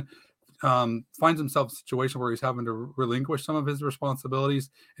Kellen finds himself in a situation where he's having to relinquish some of his responsibilities,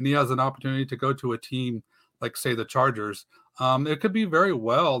 and he has an opportunity to go to a team like, say, the Chargers, it could be very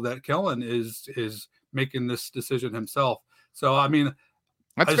well that Kellen is making this decision himself. So, I mean,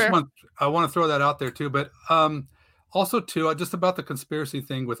 I want to throw that out there too. But also too, just about the conspiracy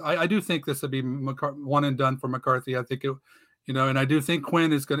thing with, I do think this would be one and done for McCarthy. I think and I do think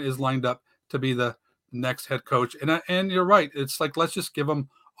Quinn is lined up to be the next head coach. And you're right. It's like, let's just give him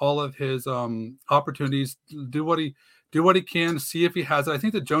all of his opportunities, do what he can, see if he has it. I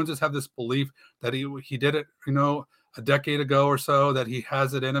think the Joneses have this belief that he did it, a decade ago or so, that he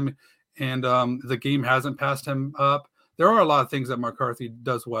has it in him, and the game hasn't passed him up. There are a lot of things that McCarthy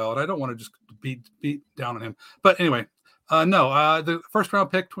does well, and I don't want to just beat down on him. But anyway, the first round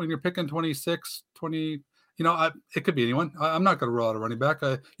pick, when you're picking 26, 20, it could be anyone. I'm not going to rule out a running back.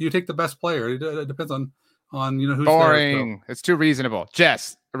 You take the best player. It depends on who's boring. There, so. It's too reasonable.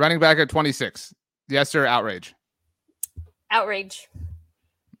 Jess, a running back at 26. Yes or outrage? Outrage.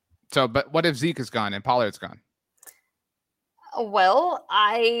 So, but what if Zeke is gone and Pollard's gone? Well,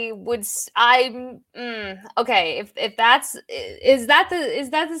 okay. If that's, is that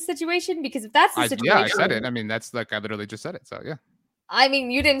the situation? Because if that's the situation, yeah, I said it. I mean, that's like, I literally just said it. So yeah. I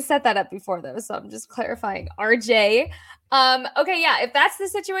mean, you didn't set that up before though, so I'm just clarifying. RJ. Okay, yeah, if that's the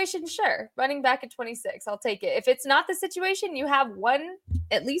situation, sure. Running back at 26, I'll take it. If it's not the situation, you have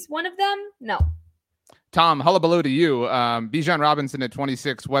at least one of them, no. Tom, hullabaloo to you. Bijan Robinson at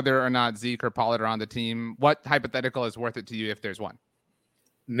 26, whether or not Zeke or Pollard are on the team, what hypothetical is worth it to you if there's one?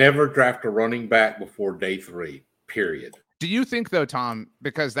 Never draft a running back before day 3, period. Do you think, though, Tom,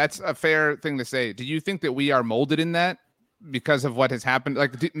 because that's a fair thing to say, do you think that we are molded in that because of what has happened?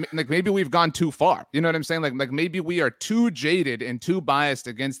 Like maybe we've gone too far. You know what I'm saying? Like maybe we are too jaded and too biased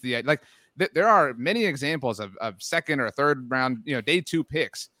against the, there are many examples of second or third round, day 2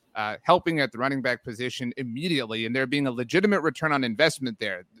 picks helping at the running back position immediately, and there being a legitimate return on investment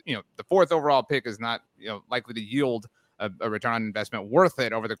there. The 4th overall pick is not likely to yield a return on investment worth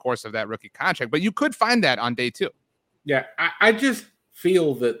it over the course of that rookie contract, but you could find that on day 2. Yeah, I just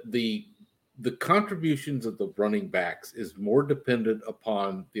feel that the contributions of the running backs is more dependent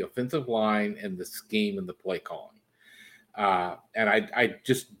upon the offensive line and the scheme and the play calling. And I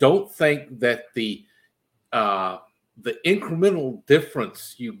just don't think that the incremental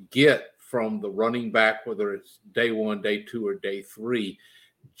difference you get from the running back, whether it's day 1, day 2, or day 3,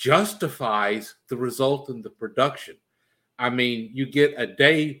 justifies the result in the production. I mean, you get a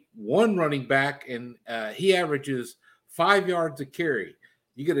day 1 running back and he averages 5 yards a carry.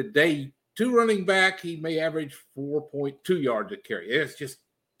 You get a day 2 running back, he may average 4.2 yards a carry. It's just,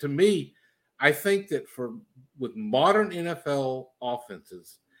 to me, I think that with modern NFL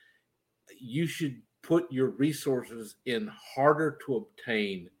offenses, you should put your resources in harder to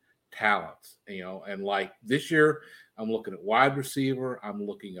obtain talents, and like this year, I'm looking at wide receiver, I'm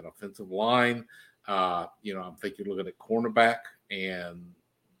looking at offensive line, I'm thinking looking at cornerback, and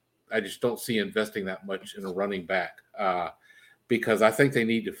I just don't see investing that much in a running back because I think they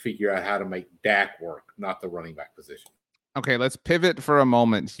need to figure out how to make Dak work, not the running back position. Okay, let's pivot for a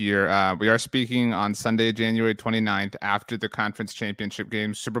moment here. We are speaking on Sunday, January 29th, after the conference championship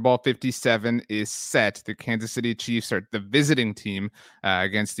game. Super Bowl 57 is set. The Kansas City Chiefs are the visiting team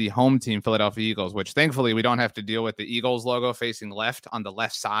against the home team, Philadelphia Eagles, which thankfully we don't have to deal with the Eagles logo facing left on the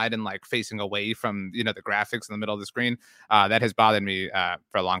left side and facing away from, the graphics in the middle of the screen. That has bothered me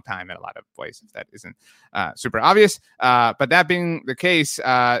for a long time in a lot of ways, if that isn't super obvious. But that being the case,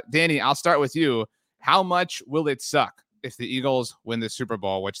 Danny, I'll start with you. How much will it suck if the Eagles win the Super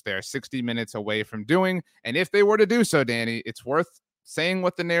Bowl, which they're 60 minutes away from doing? And if they were to do so, Danny, it's worth saying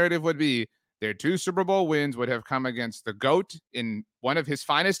what the narrative would be. Their 2 Super Bowl wins would have come against the GOAT in one of his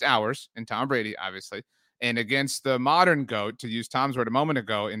finest hours, in Tom Brady, obviously, and against the modern GOAT, to use Tom's word a moment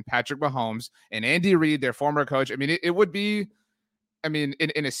ago, in Patrick Mahomes and Andy Reid, their former coach. I mean, it would be I mean,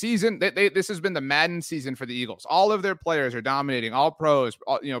 in a season, this has been the Madden season for the Eagles. All of their players are dominating, all pros,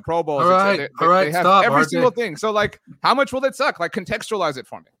 Pro Bowls. All right, they have stop, every RJ. single thing. So, like, how much will it suck? Like, contextualize it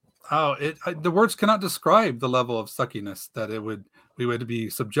for me. Oh, the words cannot describe the level of suckiness that we would be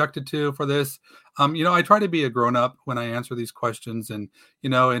subjected to for this. I try to be a grown up when I answer these questions, and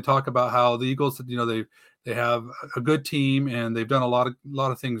and talk about how the Eagles, they have a good team and they've done a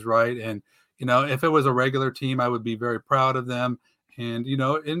lot of things right. And if it was a regular team, I would be very proud of them, and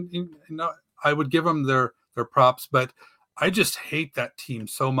I would give them their props. But I just hate that team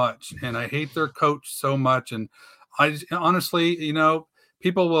so much, and I hate their coach so much, and I honestly,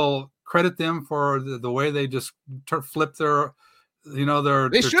 people will credit them for the way they just flip their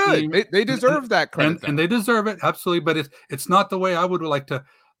They should. team. They deserve that credit, and they deserve it, absolutely. But it's not the way I would like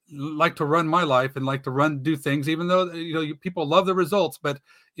to run my life and like to do things. Even though people love the results, but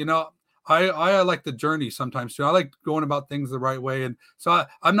I like the journey sometimes too. I like going about things the right way, and so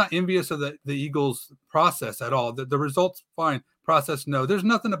I'm not envious of the Eagles' process at all. The results, fine. Process, no. There's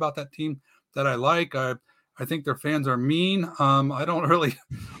nothing about that team that I like. I think their fans are mean. I don't really.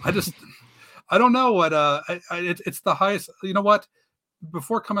 I don't know what. It's the highest. You know what?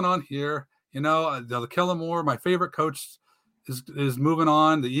 Before coming on here, the Kellen Moore, my favorite coach, is moving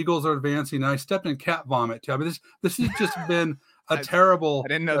on. The Eagles are advancing. And I stepped in cat vomit too. I mean, this has just been a terrible. I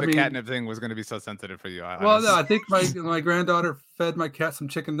didn't know catnip thing was going to be so sensitive for you. No, I think my granddaughter fed my cat some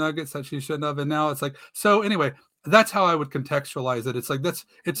chicken nuggets that she shouldn't have, and now it's like so. Anyway, that's how I would contextualize it.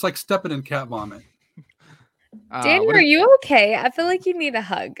 It's like stepping in cat vomit. Danny, are you okay? I feel like you need a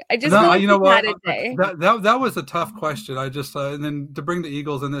hug. I just feel like what? Had a day. That was a tough question. I just and then to bring the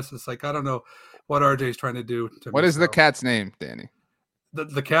Eagles in this, it's like I don't know what RJ's trying to do. What is the cat's name, Danny?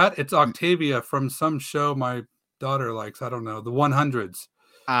 The cat? It's Octavia from some show my daughter likes. I don't know, the 100s.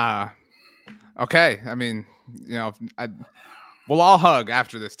 Okay. I mean, we'll all hug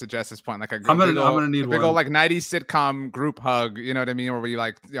after this. To Jess's point, like I'm gonna need a big old like 90s sitcom group hug. You know what I mean? Where we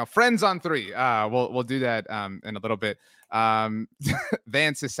like friends on three. We'll do that in a little bit.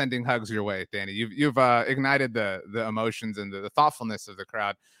 Vance is sending hugs your way, Danny. You've ignited the emotions and the thoughtfulness of the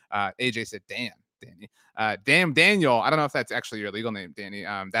crowd. AJ said, "Damn, Danny." Damn Daniel. I don't know if that's actually your legal name, Danny.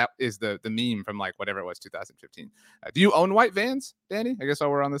 That is the meme from like whatever it was, 2015. Do you own white vans, Danny? I guess while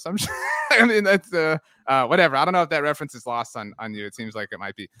we're on the assumption. I mean, that's whatever. I don't know if that reference is lost on you. It seems like it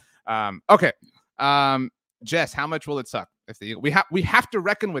might be. Okay. Jess, how much will it suck if we have to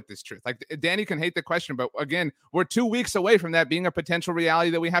reckon with this truth? Like Danny can hate the question, but again, we're 2 weeks away from that being a potential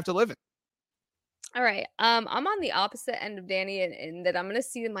reality that we have to live in. All right. I'm on the opposite end of Danny in that I'm going to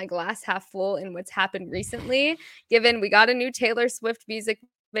see my glass half full in what's happened recently, given we got a new Taylor Swift music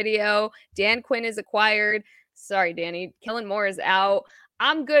video. Dan Quinn is acquired. Sorry, Danny. Kellen Moore is out.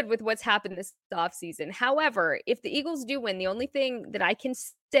 I'm good with what's happened this offseason. However, if the Eagles do win, the only thing that I can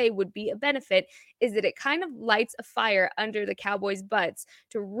say would be a benefit is that it kind of lights a fire under the Cowboys' butts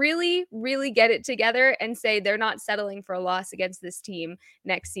to really, really get it together and say they're not settling for a loss against this team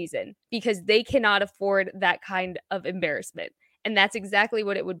next season because they cannot afford that kind of embarrassment. And that's exactly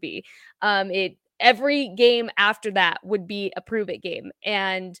what it would be. Every game after that would be a prove it game.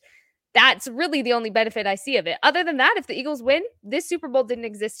 And that's really the only benefit I see of it. Other than that, if the Eagles win, this Super Bowl didn't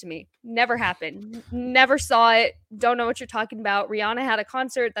exist to me. Never happened. Never saw it. Don't know what you're talking about. Rihanna had a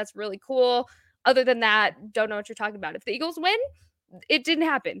concert. That's really cool. Other than that, don't know what you're talking about. If the Eagles win, it didn't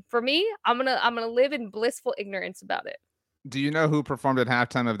happen. For me, I'm gonna live in blissful ignorance about it. Do you know who performed at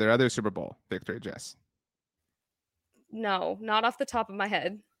halftime of their other Super Bowl victory, Jess? No, not off the top of my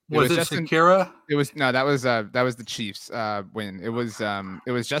head. Was it Shakira? That was the Chiefs win. It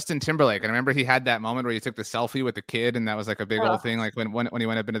was Justin Timberlake. And I remember he had that moment where he took the selfie with the kid, and that was like a big old thing. Like when he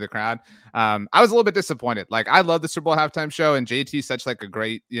went up into the crowd. I was a little bit disappointed. Like I love the Super Bowl halftime show, and JT's such like a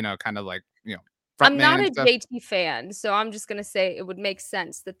great, kind of like I'm not a JT fan, so I'm just gonna say it would make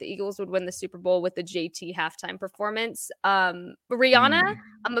sense that the Eagles would win the Super Bowl with the JT halftime performance. Rihanna,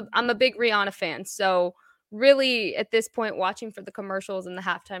 I'm a big Rihanna fan, so. Really, at this point, watching for the commercials and the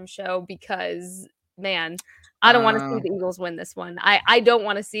halftime show because, man, I don't want to see the Eagles win this one. I don't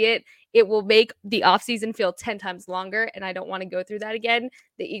want to see it. It will make the offseason feel 10 times longer, and I don't want to go through that again.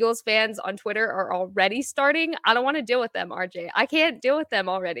 The Eagles fans on Twitter are already starting. I don't want to deal with them, RJ. I can't deal with them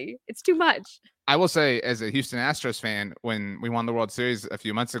already. It's too much. I will say, as a Houston Astros fan, when we won the World Series a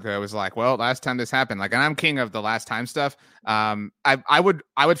few months ago, it was like, well, last time this happened, like, and I'm king of the last time stuff. I would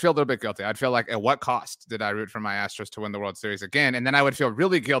feel a little bit guilty. I'd feel like, at what cost did I root for my Astros to win the World Series again? And then I would feel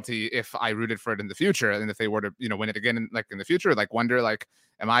really guilty if I rooted for it in the future, and if they were to, win it again, in the future, like, wonder, like,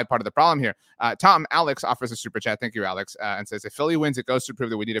 am I part of the problem here? Alex offers a super chat. Thank you, Alex, and says, if Philly wins, it goes to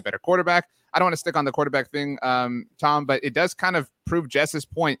prove that we need a better quarterback. I don't want to stick on the quarterback thing, Tom, but it does kind of prove Jess's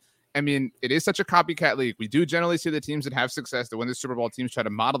point. I mean, it is such a copycat league. We do generally see the teams that have success, that win the Super Bowl, teams try to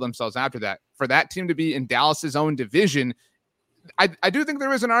model themselves after that. For that team to be in Dallas's own division, I do think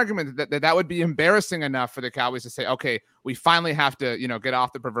there is an argument that would be embarrassing enough for the Cowboys to say, okay, we finally have to, get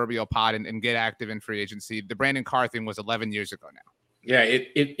off the proverbial pod and get active in free agency. The Brandon Carr thing was 11 years ago now. Yeah, it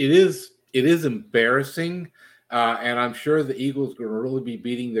is embarrassing. And I'm sure the Eagles are going to really be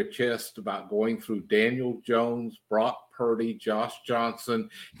beating their chest about going through Daniel Jones, Brock Purdy, Josh Johnson,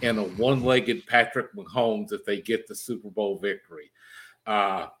 and a one-legged Patrick Mahomes if they get the Super Bowl victory.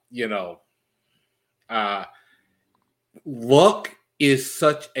 Luck is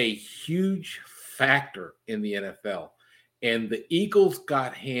such a huge factor in the NFL. And the Eagles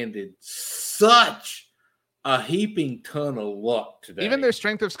got handed such a heaping ton of luck today. Even their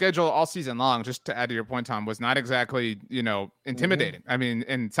strength of schedule all season long, just to add to your point, Tom, was not exactly, intimidating. I mean,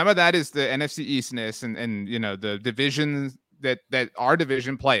 and some of that is the NFC Eastness and the divisions that our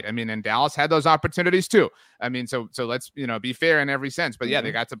division played. I mean, and Dallas had those opportunities too. I mean, so let's, be fair in every sense. But yeah,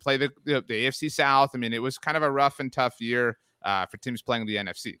 they got to play the AFC South. I mean, it was kind of a rough and tough year for teams playing the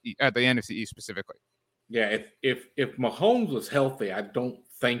NFC East specifically. Yeah, if Mahomes was healthy, I don't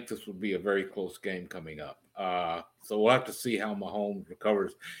think this would be a very close game coming up. So we'll have to see how Mahomes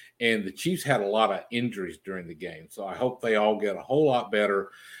recovers. And the Chiefs had a lot of injuries during the game. So I hope they all get a whole lot better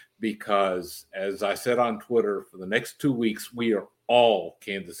because, as I said on Twitter, for the next 2 weeks, we are all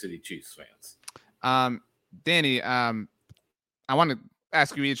Kansas City Chiefs fans. Danny, I want to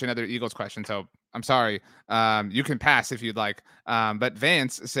ask you each another Eagles question. So I'm sorry. You can pass if you'd like. But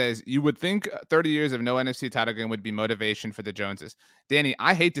Vance says, you would think 30 years of no NFC title game would be motivation for the Joneses. Danny,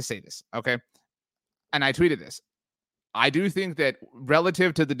 I hate to say this, okay? And I tweeted this. I do think that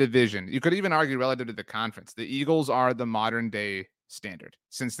relative to the division, you could even argue relative to the conference, the Eagles are the modern day standard.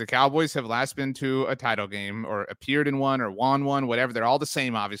 Since the Cowboys have last been to a title game or appeared in one or won one, whatever, they're all the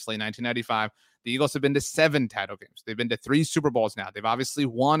same, obviously, 1995. The Eagles have been to 7 title games. They've been to 3 Super Bowls now. They've obviously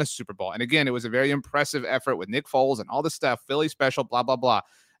won a Super Bowl. And again, it was a very impressive effort with Nick Foles and all this stuff, Philly special, blah, blah, blah.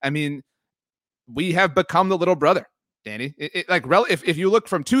 I mean, we have become the little brother, Danny. If you look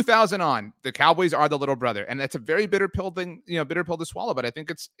from 2000 on, the Cowboys are the little brother. And that's a very bitter pill thing, bitter pill to swallow. But I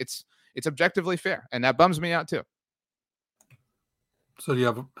think it's objectively fair. And that bums me out too. So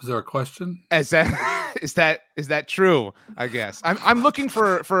is there a question? Is that true? I guess I'm looking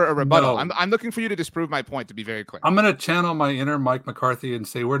for a rebuttal. No. I'm looking for you to disprove my point, to be very clear. I'm going to channel my inner Mike McCarthy and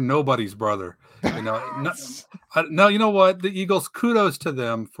say we're nobody's brother. You know what? The Eagles, kudos to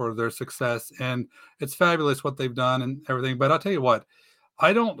them for their success, and it's fabulous what they've done and everything. But I'll tell you what,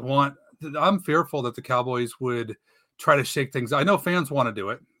 I'm fearful that the Cowboys would try to shake things. I know fans want to do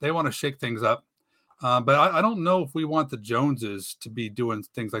it. They want to shake things up. But I don't know if we want the Joneses to be doing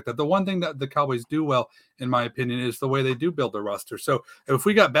things like that. The one thing that the Cowboys do well, in my opinion, is the way they do build their roster. So if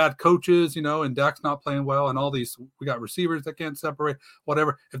we got bad coaches, and Dak's not playing well, and all these, we got receivers that can't separate,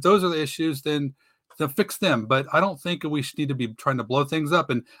 whatever. If those are the issues, then fix them. But I don't think we should need to be trying to blow things up.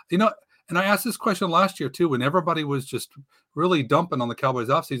 And, and I asked this question last year too, when everybody was just really dumping on the Cowboys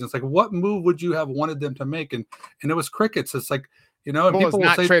offseason. It's like, what move would you have wanted them to make? And it was crickets. It's like, and people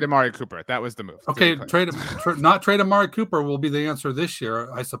will say, trade Amari Cooper. That was the move. Okay, not trade Amari Cooper will be the answer this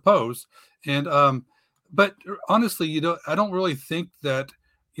year, I suppose. And but honestly, I don't really think that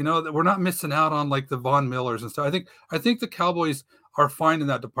that we're not missing out on like the Von Millers and stuff. I think the Cowboys are fine in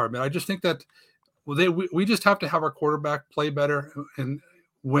that department. I just think that we just have to have our quarterback play better and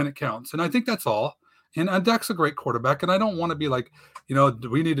when it counts. And I think that's all. And Dak's a great quarterback. And I don't want to be like,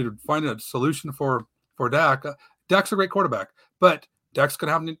 we need to find a solution for Dak. Dak's a great quarterback. But Dak's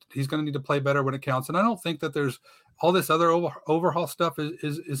he's going to need to play better when it counts. And I don't think that there's all this other overhaul stuff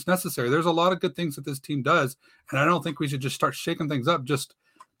is necessary. There's a lot of good things that this team does. And I don't think we should just start shaking things up just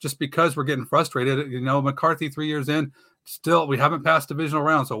because we're getting frustrated. McCarthy 3 years in, still, we haven't passed divisional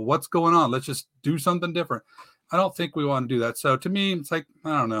round. So what's going on? Let's just do something different. I don't think we want to do that. So to me, it's like,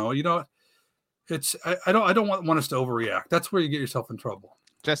 I don't know, I don't want us to overreact. That's where you get yourself in trouble.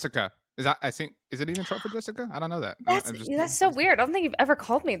 Jessica, Is it even short for Jessica? I don't know that. That's so weird. I don't think you've ever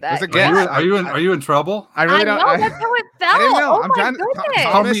called me that. There's a guess. Are you in trouble? I really don't. know that's how it felt. I didn't know. Oh I'm my trying. goodness.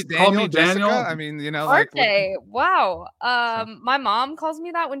 Thomas, Call me Daniel. Daniel. I mean, RJ. Wow. My mom calls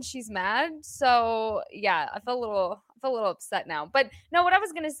me that when she's mad. So yeah, I feel a little upset now. But no, what I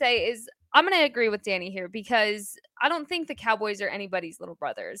was gonna say is I'm gonna agree with Danny here because I don't think the Cowboys are anybody's little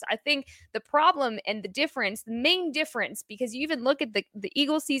brothers. I think the problem and the main difference, because you even look at the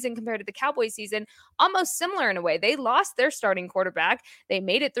Eagles season compared to the Cowboys season, almost similar in a way. They lost their starting quarterback. They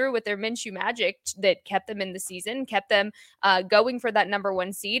made it through with their Minshew magic that kept them in the season, kept them going for that number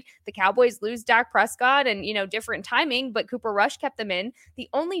 1 seed. The Cowboys lose Dak Prescott and, different timing, but Cooper Rush kept them in. The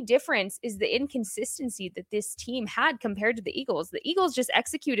only difference is the inconsistency that this team had compared to the Eagles. The Eagles just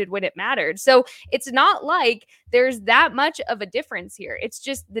executed when it mattered. So it's not like there's that much of a difference here. It's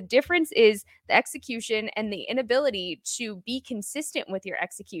just the difference is the execution and the inability to be consistent with your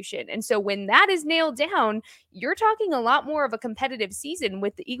execution. And so when that is nailed down, you're talking a lot more of a competitive season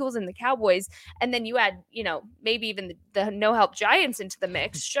with the Eagles and the Cowboys. And then you add, maybe even the no help Giants into the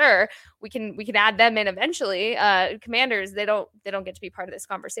mix. Sure, we can add them in eventually. Commanders, they don't get to be part of this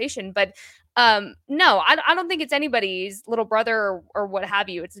conversation. But no, I don't think it's anybody's little brother or what have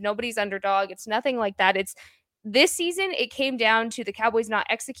you. It's nobody's underdog. It's nothing like that. It's this season, it came down to the Cowboys not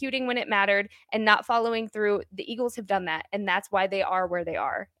executing when it mattered and not following through. The Eagles have done that, and that's why they are where they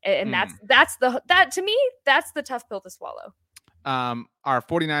are. And that's to me, that's the tough pill to swallow. Our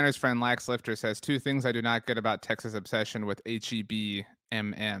 49ers friend Lax Lifter says 2 things I do not get about Texas obsession with HEB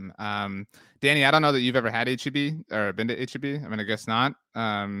MM. Danny, I don't know that you've ever had HEB or been to HEB. I mean, I guess not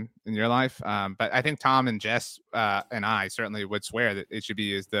in your life. But I think Tom and Jess and I certainly would swear that HEB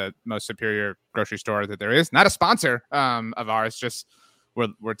is the most superior grocery store that there is. Not a sponsor of ours, just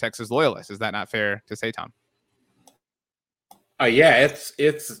we're Texas loyalists. Is that not fair to say, Tom? Yeah,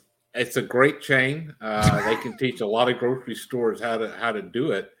 it's a great chain. They can teach a lot of grocery stores how to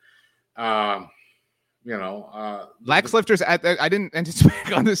do it. Lax Lifters, I didn't anticipate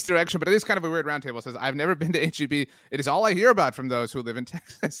going this direction, but it is kind of a weird roundtable. Says, I've never been to HEB. It is all I hear about from those who live in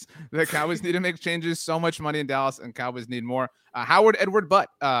Texas. The Cowboys need to make changes. So much money in Dallas, and Cowboys need more. Howard Edward Butt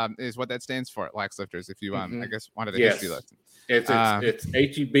is what that stands for, Lax Lifters, if you, I guess, wanted a history lesson. It's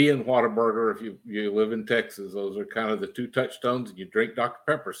HEB and Whataburger. If you live in Texas, those are kind of the 2 touchstones, and you drink Dr.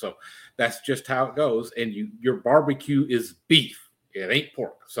 Pepper. So that's just how it goes. And your barbecue is beef. It ain't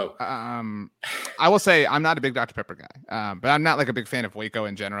pork. So I will say I'm not a big Dr. Pepper guy, but I'm not like a big fan of Waco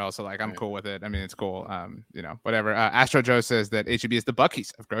in general. So like I'm cool with it. I mean, it's cool. Whatever. Astro Joe says that HEB is the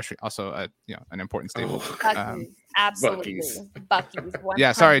Buc-ee's of grocery. Also, an important staple. Absolutely. Buc-ee's.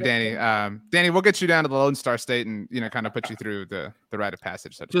 Yeah. Sorry, Danny. Danny, we'll get you down to the Lone Star State and kind of put you through the rite of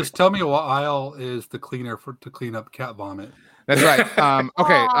passage. So just tell me what aisle is the cleaner to clean up cat vomit. That's right.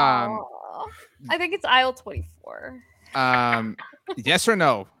 Okay. I think it's aisle 24. Yes or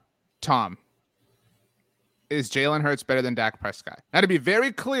no, Tom? Is Jalen Hurts better than Dak Prescott? Now, to be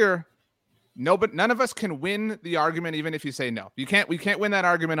very clear, no, but none of us can win the argument, even if you say no. We can't win that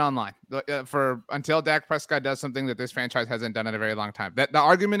argument online until Dak Prescott does something that this franchise hasn't done in a very long time. That the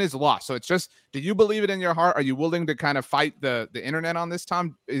argument is lost. So it's just, do you believe it in your heart? Are you willing to kind of fight the internet on this,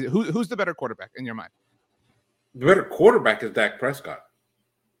 Tom? Who's the better quarterback in your mind? The better quarterback is Dak Prescott.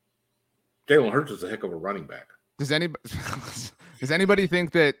 Jalen Hurts is a heck of a running back. Does anybody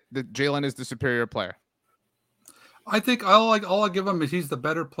think that Jalen is the superior player? I think all I give him is he's the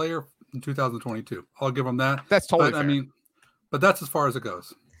better player in 2022. I'll give him that. That's totally fair. But that's as far as it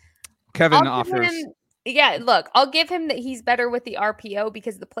goes. Kevin offers. Look, I'll give him that he's better with the RPO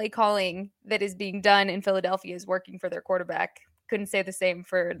because the play calling that is being done in Philadelphia is working for their quarterback. Couldn't say the same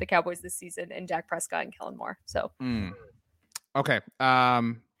for the Cowboys this season and Dak Prescott and Kellen Moore. So, okay.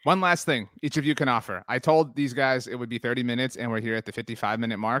 One last thing each of you can offer. I told these guys it would be 30 minutes, and we're here at the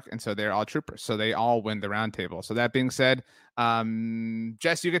 55-minute mark, and so they're all troopers. So they all win the roundtable. So that being said,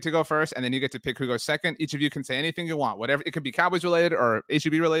 Jess, you get to go first, and then you get to pick who goes second. Each of you can say anything you want. Whatever, it could be Cowboys related or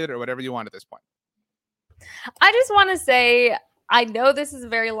HEB related or whatever you want at this point. I just want to say, I know this is a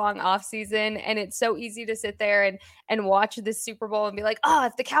very long off season, and it's so easy to sit there and watch this Super Bowl and be like, oh,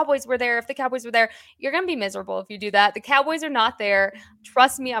 if the Cowboys were there, you're going to be miserable if you do that. The Cowboys are not there.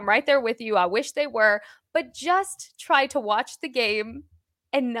 Trust me, I'm right there with you. I wish they were, but just try to watch the game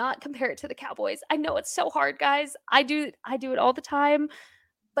and not compare it to the Cowboys. I know it's so hard, guys. I do it all the time,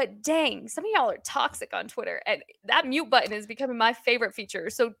 but dang, some of y'all are toxic on Twitter, and that mute button is becoming my favorite feature.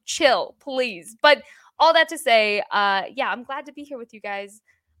 So chill, please. But all that to say, I'm glad to be here with you guys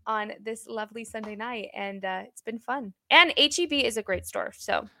on this lovely Sunday night, and it's been fun. And HEB is a great store,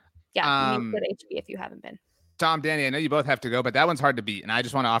 so you need to go to HEB if you haven't been. Tom, Danny, I know you both have to go, but that one's hard to beat. And I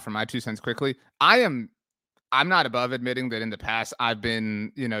just want to offer my 2 cents quickly. I'm not above admitting that in the past I've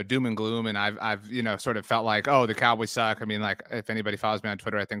been, doom and gloom, and I've sort of felt like, oh, the Cowboys suck. I mean, like, if anybody follows me on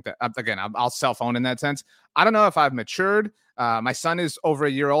Twitter, I think that, again, I'll self-own in that sense. I don't know if I've matured. My son is over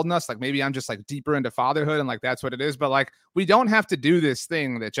a year old than us. Like, maybe I'm just like deeper into fatherhood and like that's what it is. But like, we don't have to do this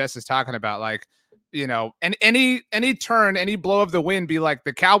thing that Jess is talking about. Like, and any turn, any blow of the wind, be like,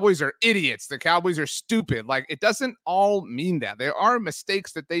 the Cowboys are idiots. The Cowboys are stupid. Like, it doesn't all mean that. There are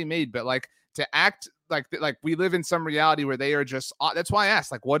mistakes that they made, but like, to act like we live in some reality where they are just, that's why I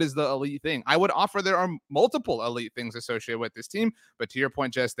asked, like, what is the elite thing? I would offer there are multiple elite things associated with this team, but to your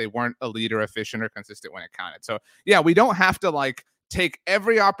point, Jess, they weren't elite or efficient or consistent when it counted. So yeah, we don't have to like take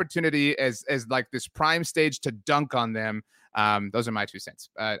every opportunity as like this prime stage to dunk on them. Those are my 2 cents.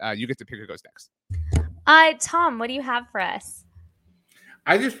 You get to pick who goes next. Tom, what do you have for us?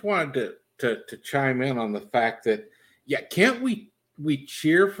 I just wanted to chime in on the fact that, can't we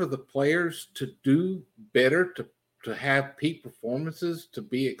cheer for the players to do better, to have peak performances, to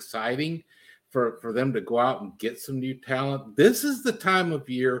be exciting, for them to go out and get some new talent. This is the time of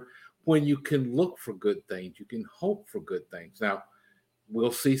year when you can look for good things. You can hope for good things. Now,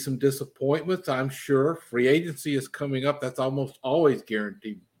 we'll see some disappointments, I'm sure. Free agency is coming up. That's almost always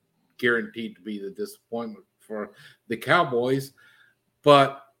guaranteed to be the disappointment for the Cowboys.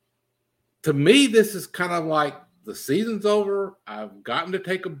 But to me, this is kind of like, the season's over. I've gotten to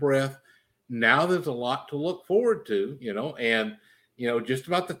take a breath. Now there's a lot to look forward to, and, just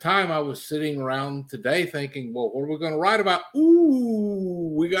about the time I was sitting around today thinking, well, what are we going to write about?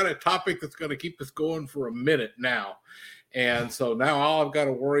 Ooh, we got a topic that's going to keep us going for a minute now. And so now all I've got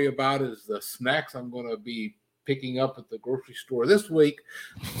to worry about is the snacks I'm going to be picking up at the grocery store this week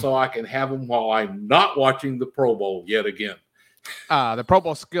so I can have them while I'm not watching the Pro Bowl yet again. The Pro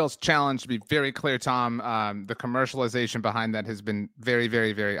Bowl Skills Challenge, to be very clear, Tom, the commercialization behind that has been very,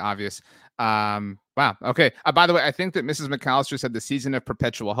 very, very obvious. Wow. Okay. By the way, I think that Mrs. McAllister said the season of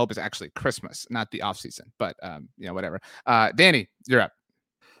perpetual hope is actually Christmas, not the off season, but whatever. Danny, you're up.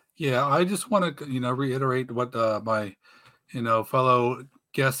 Yeah. I just want to, reiterate what my, fellow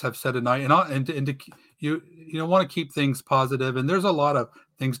guests have said tonight, and to you want to keep things positive, and there's a lot of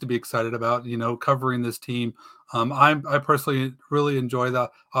things to be excited about, covering this team. I personally really enjoy the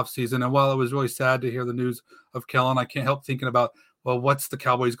offseason. And while it was really sad to hear the news of Kellen, I can't help thinking about, well, what's the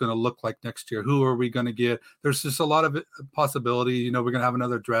Cowboys going to look like next year? Who are we going to get? There's just a lot of possibility. We're going to have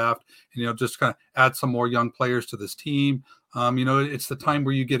another draft, and, just kind of add some more young players to this team. It's the time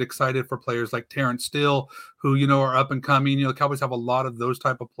where you get excited for players like Terrence Steele, who, are up and coming. The Cowboys have a lot of those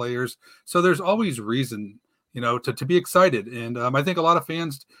type of players. So there's always reason, to be excited. And I think a lot of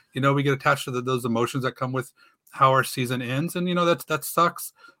fans, we get attached to those emotions that come with how our season ends, and that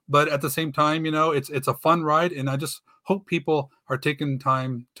sucks, but at the same time, it's a fun ride, and I just hope people are taking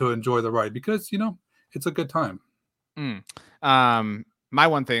time to enjoy the ride, because it's a good time. My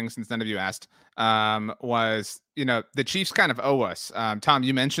one thing, since none of you asked, was the Chiefs kind of owe us. Tom,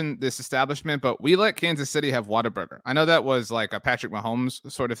 you mentioned this establishment, but we let Kansas City have Whataburger. I know that was like a Patrick Mahomes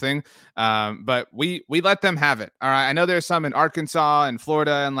sort of thing, but we let them have it. All right, I know there's some in Arkansas and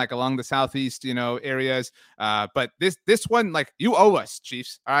Florida and like along the southeast, areas. But this one, like, you owe us,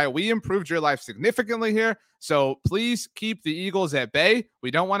 Chiefs. All right, we improved your life significantly here. So please keep the Eagles at bay. We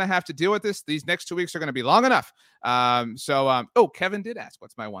don't want to have to deal with this. These next 2 weeks are going to be long enough. Kevin did ask,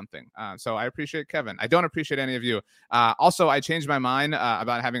 what's my one thing? So I appreciate Kevin. I don't appreciate any of you. Also, I changed my mind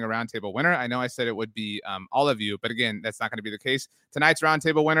about having a roundtable winner. I know I said it would be all of you, but again, that's not going to be the case. Tonight's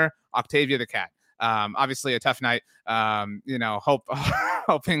roundtable winner, Octavia the cat. Obviously a tough night.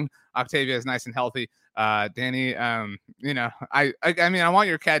 Hoping Octavia is nice and healthy. Danny, I mean, I want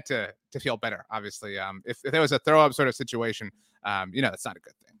your cat to feel better. Obviously, if there was a throw up sort of situation, that's not a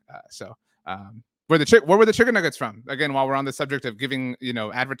good thing. Where were the chicken nuggets from? Again, while we're on the subject of giving,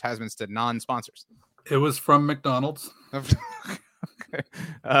 advertisements to non-sponsors. It was from McDonald's. Okay.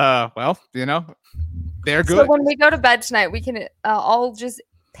 Well, they're good. So when we go to bed tonight, we can all just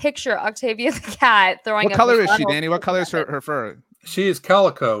picture Octavia the cat throwing. What color is she, Danny? What color is her fur? She is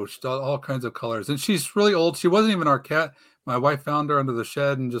calico. She's all kinds of colors, and she's really old. She wasn't even our cat. My wife found her under the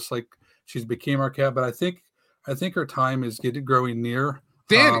shed, and just like she's became our cat. But I think her time is growing near.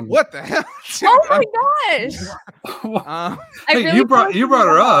 Danny, what the hell? Oh my gosh! You brought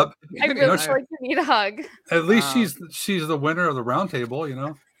her up. I really feel like you need a hug. At least she's the winner of the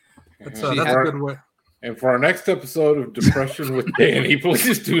roundtable. That's a good way. And for our next episode of Depression with Danny,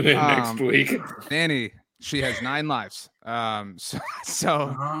 please tune in next week. Danny, she has 9 lives. So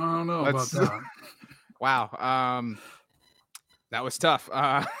I don't know about that. Wow. That was tough.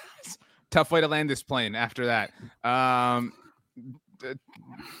 tough way to land this plane after that. I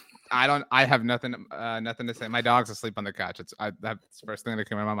have nothing to say. My dog's asleep on the couch. That's the first thing that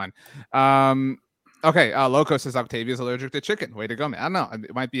came in my mind. Okay, Loco says Octavia's allergic to chicken. Way to go, man. I don't know.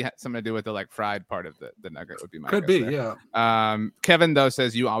 It might be something to do with the like fried part of the nugget would be my Could guess be, there. yeah. Kevin though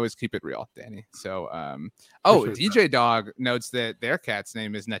says you always keep it real, Danny. So Appreciate DJ Dog notes that their cat's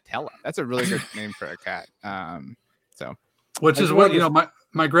name is Nutella. That's a really good name for a cat. Which is what,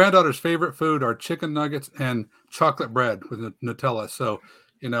 my granddaughter's favorite food are chicken nuggets and chocolate bread with Nutella. So,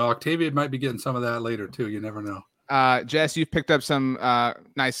 Octavia might be getting some of that later too. You never know. Jess, you've picked up some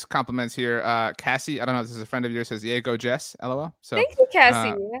nice compliments here. Cassie, I don't know if this is a friend of yours, says, yeah, go Jess, LOL. So Thank you,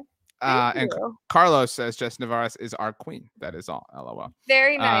 Cassie. And Carlos says Jess Navarez is our queen. That is all, LOL.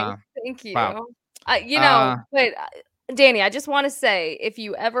 Very nice. Thank you. Wow. But Danny, I just want to say, if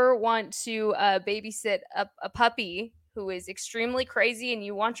you ever want to babysit a puppy who is extremely crazy and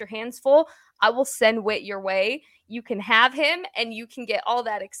you want your hands full, I will send Whit your way. You can have him and you can get all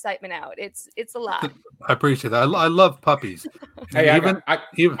that excitement out. It's a lot. I appreciate that. I love puppies. Hey, I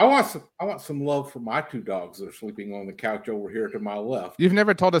want some love for my two dogs that are sleeping on the couch over here to my left. You've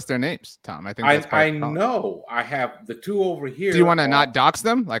never told us their names, Tom. I think that's I know. I have the two over here. Do you want to not dox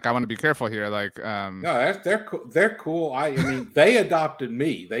them? Like, I want to be careful here. Like, no, they're cool. I mean, they adopted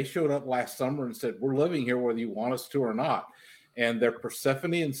me. They showed up last summer and said, "We're living here whether you want us to or not." And they're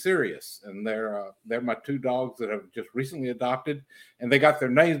Persephone and Sirius, and they're my two dogs that have just recently adopted, and they got their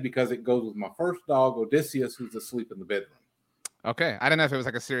names because it goes with my first dog, Odysseus, who's asleep in the bedroom. Okay, I don't know if it was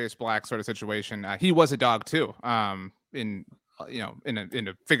like a Sirius Black sort of situation. He was a dog too, in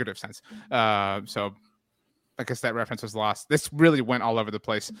a figurative sense. So I guess that reference was lost. This really went all over the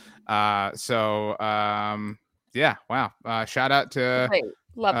place. Yeah, wow. Shout out to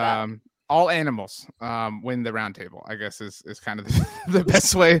love that. All animals win the roundtable, I guess is kind of the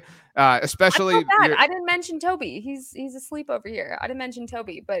best way. Especially I didn't mention Toby. He's asleep over here. I didn't mention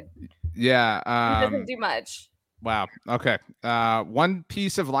Toby, but yeah, he doesn't do much. Wow. Okay. One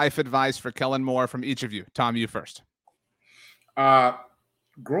piece of life advice for Kellen Moore from each of you. Tom, you first. Grow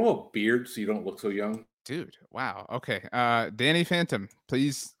a beard so you don't look so young. Dude, wow. Okay. Danny Phantom,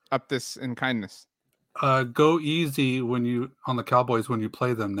 please up this in kindness. Go easy on the Cowboys when you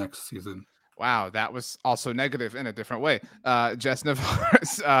play them next season. Wow, that was also negative in a different way. Jess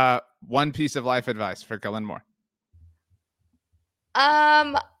Navarez, one piece of life advice for Kellen Moore.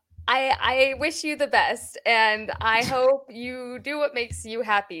 I wish you the best, and I hope you do what makes you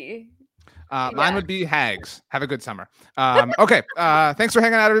happy. Mine would be Hags. Have a good summer. Okay. Thanks for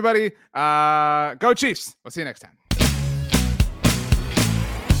hanging out, everybody. Go Chiefs. We'll see you next time.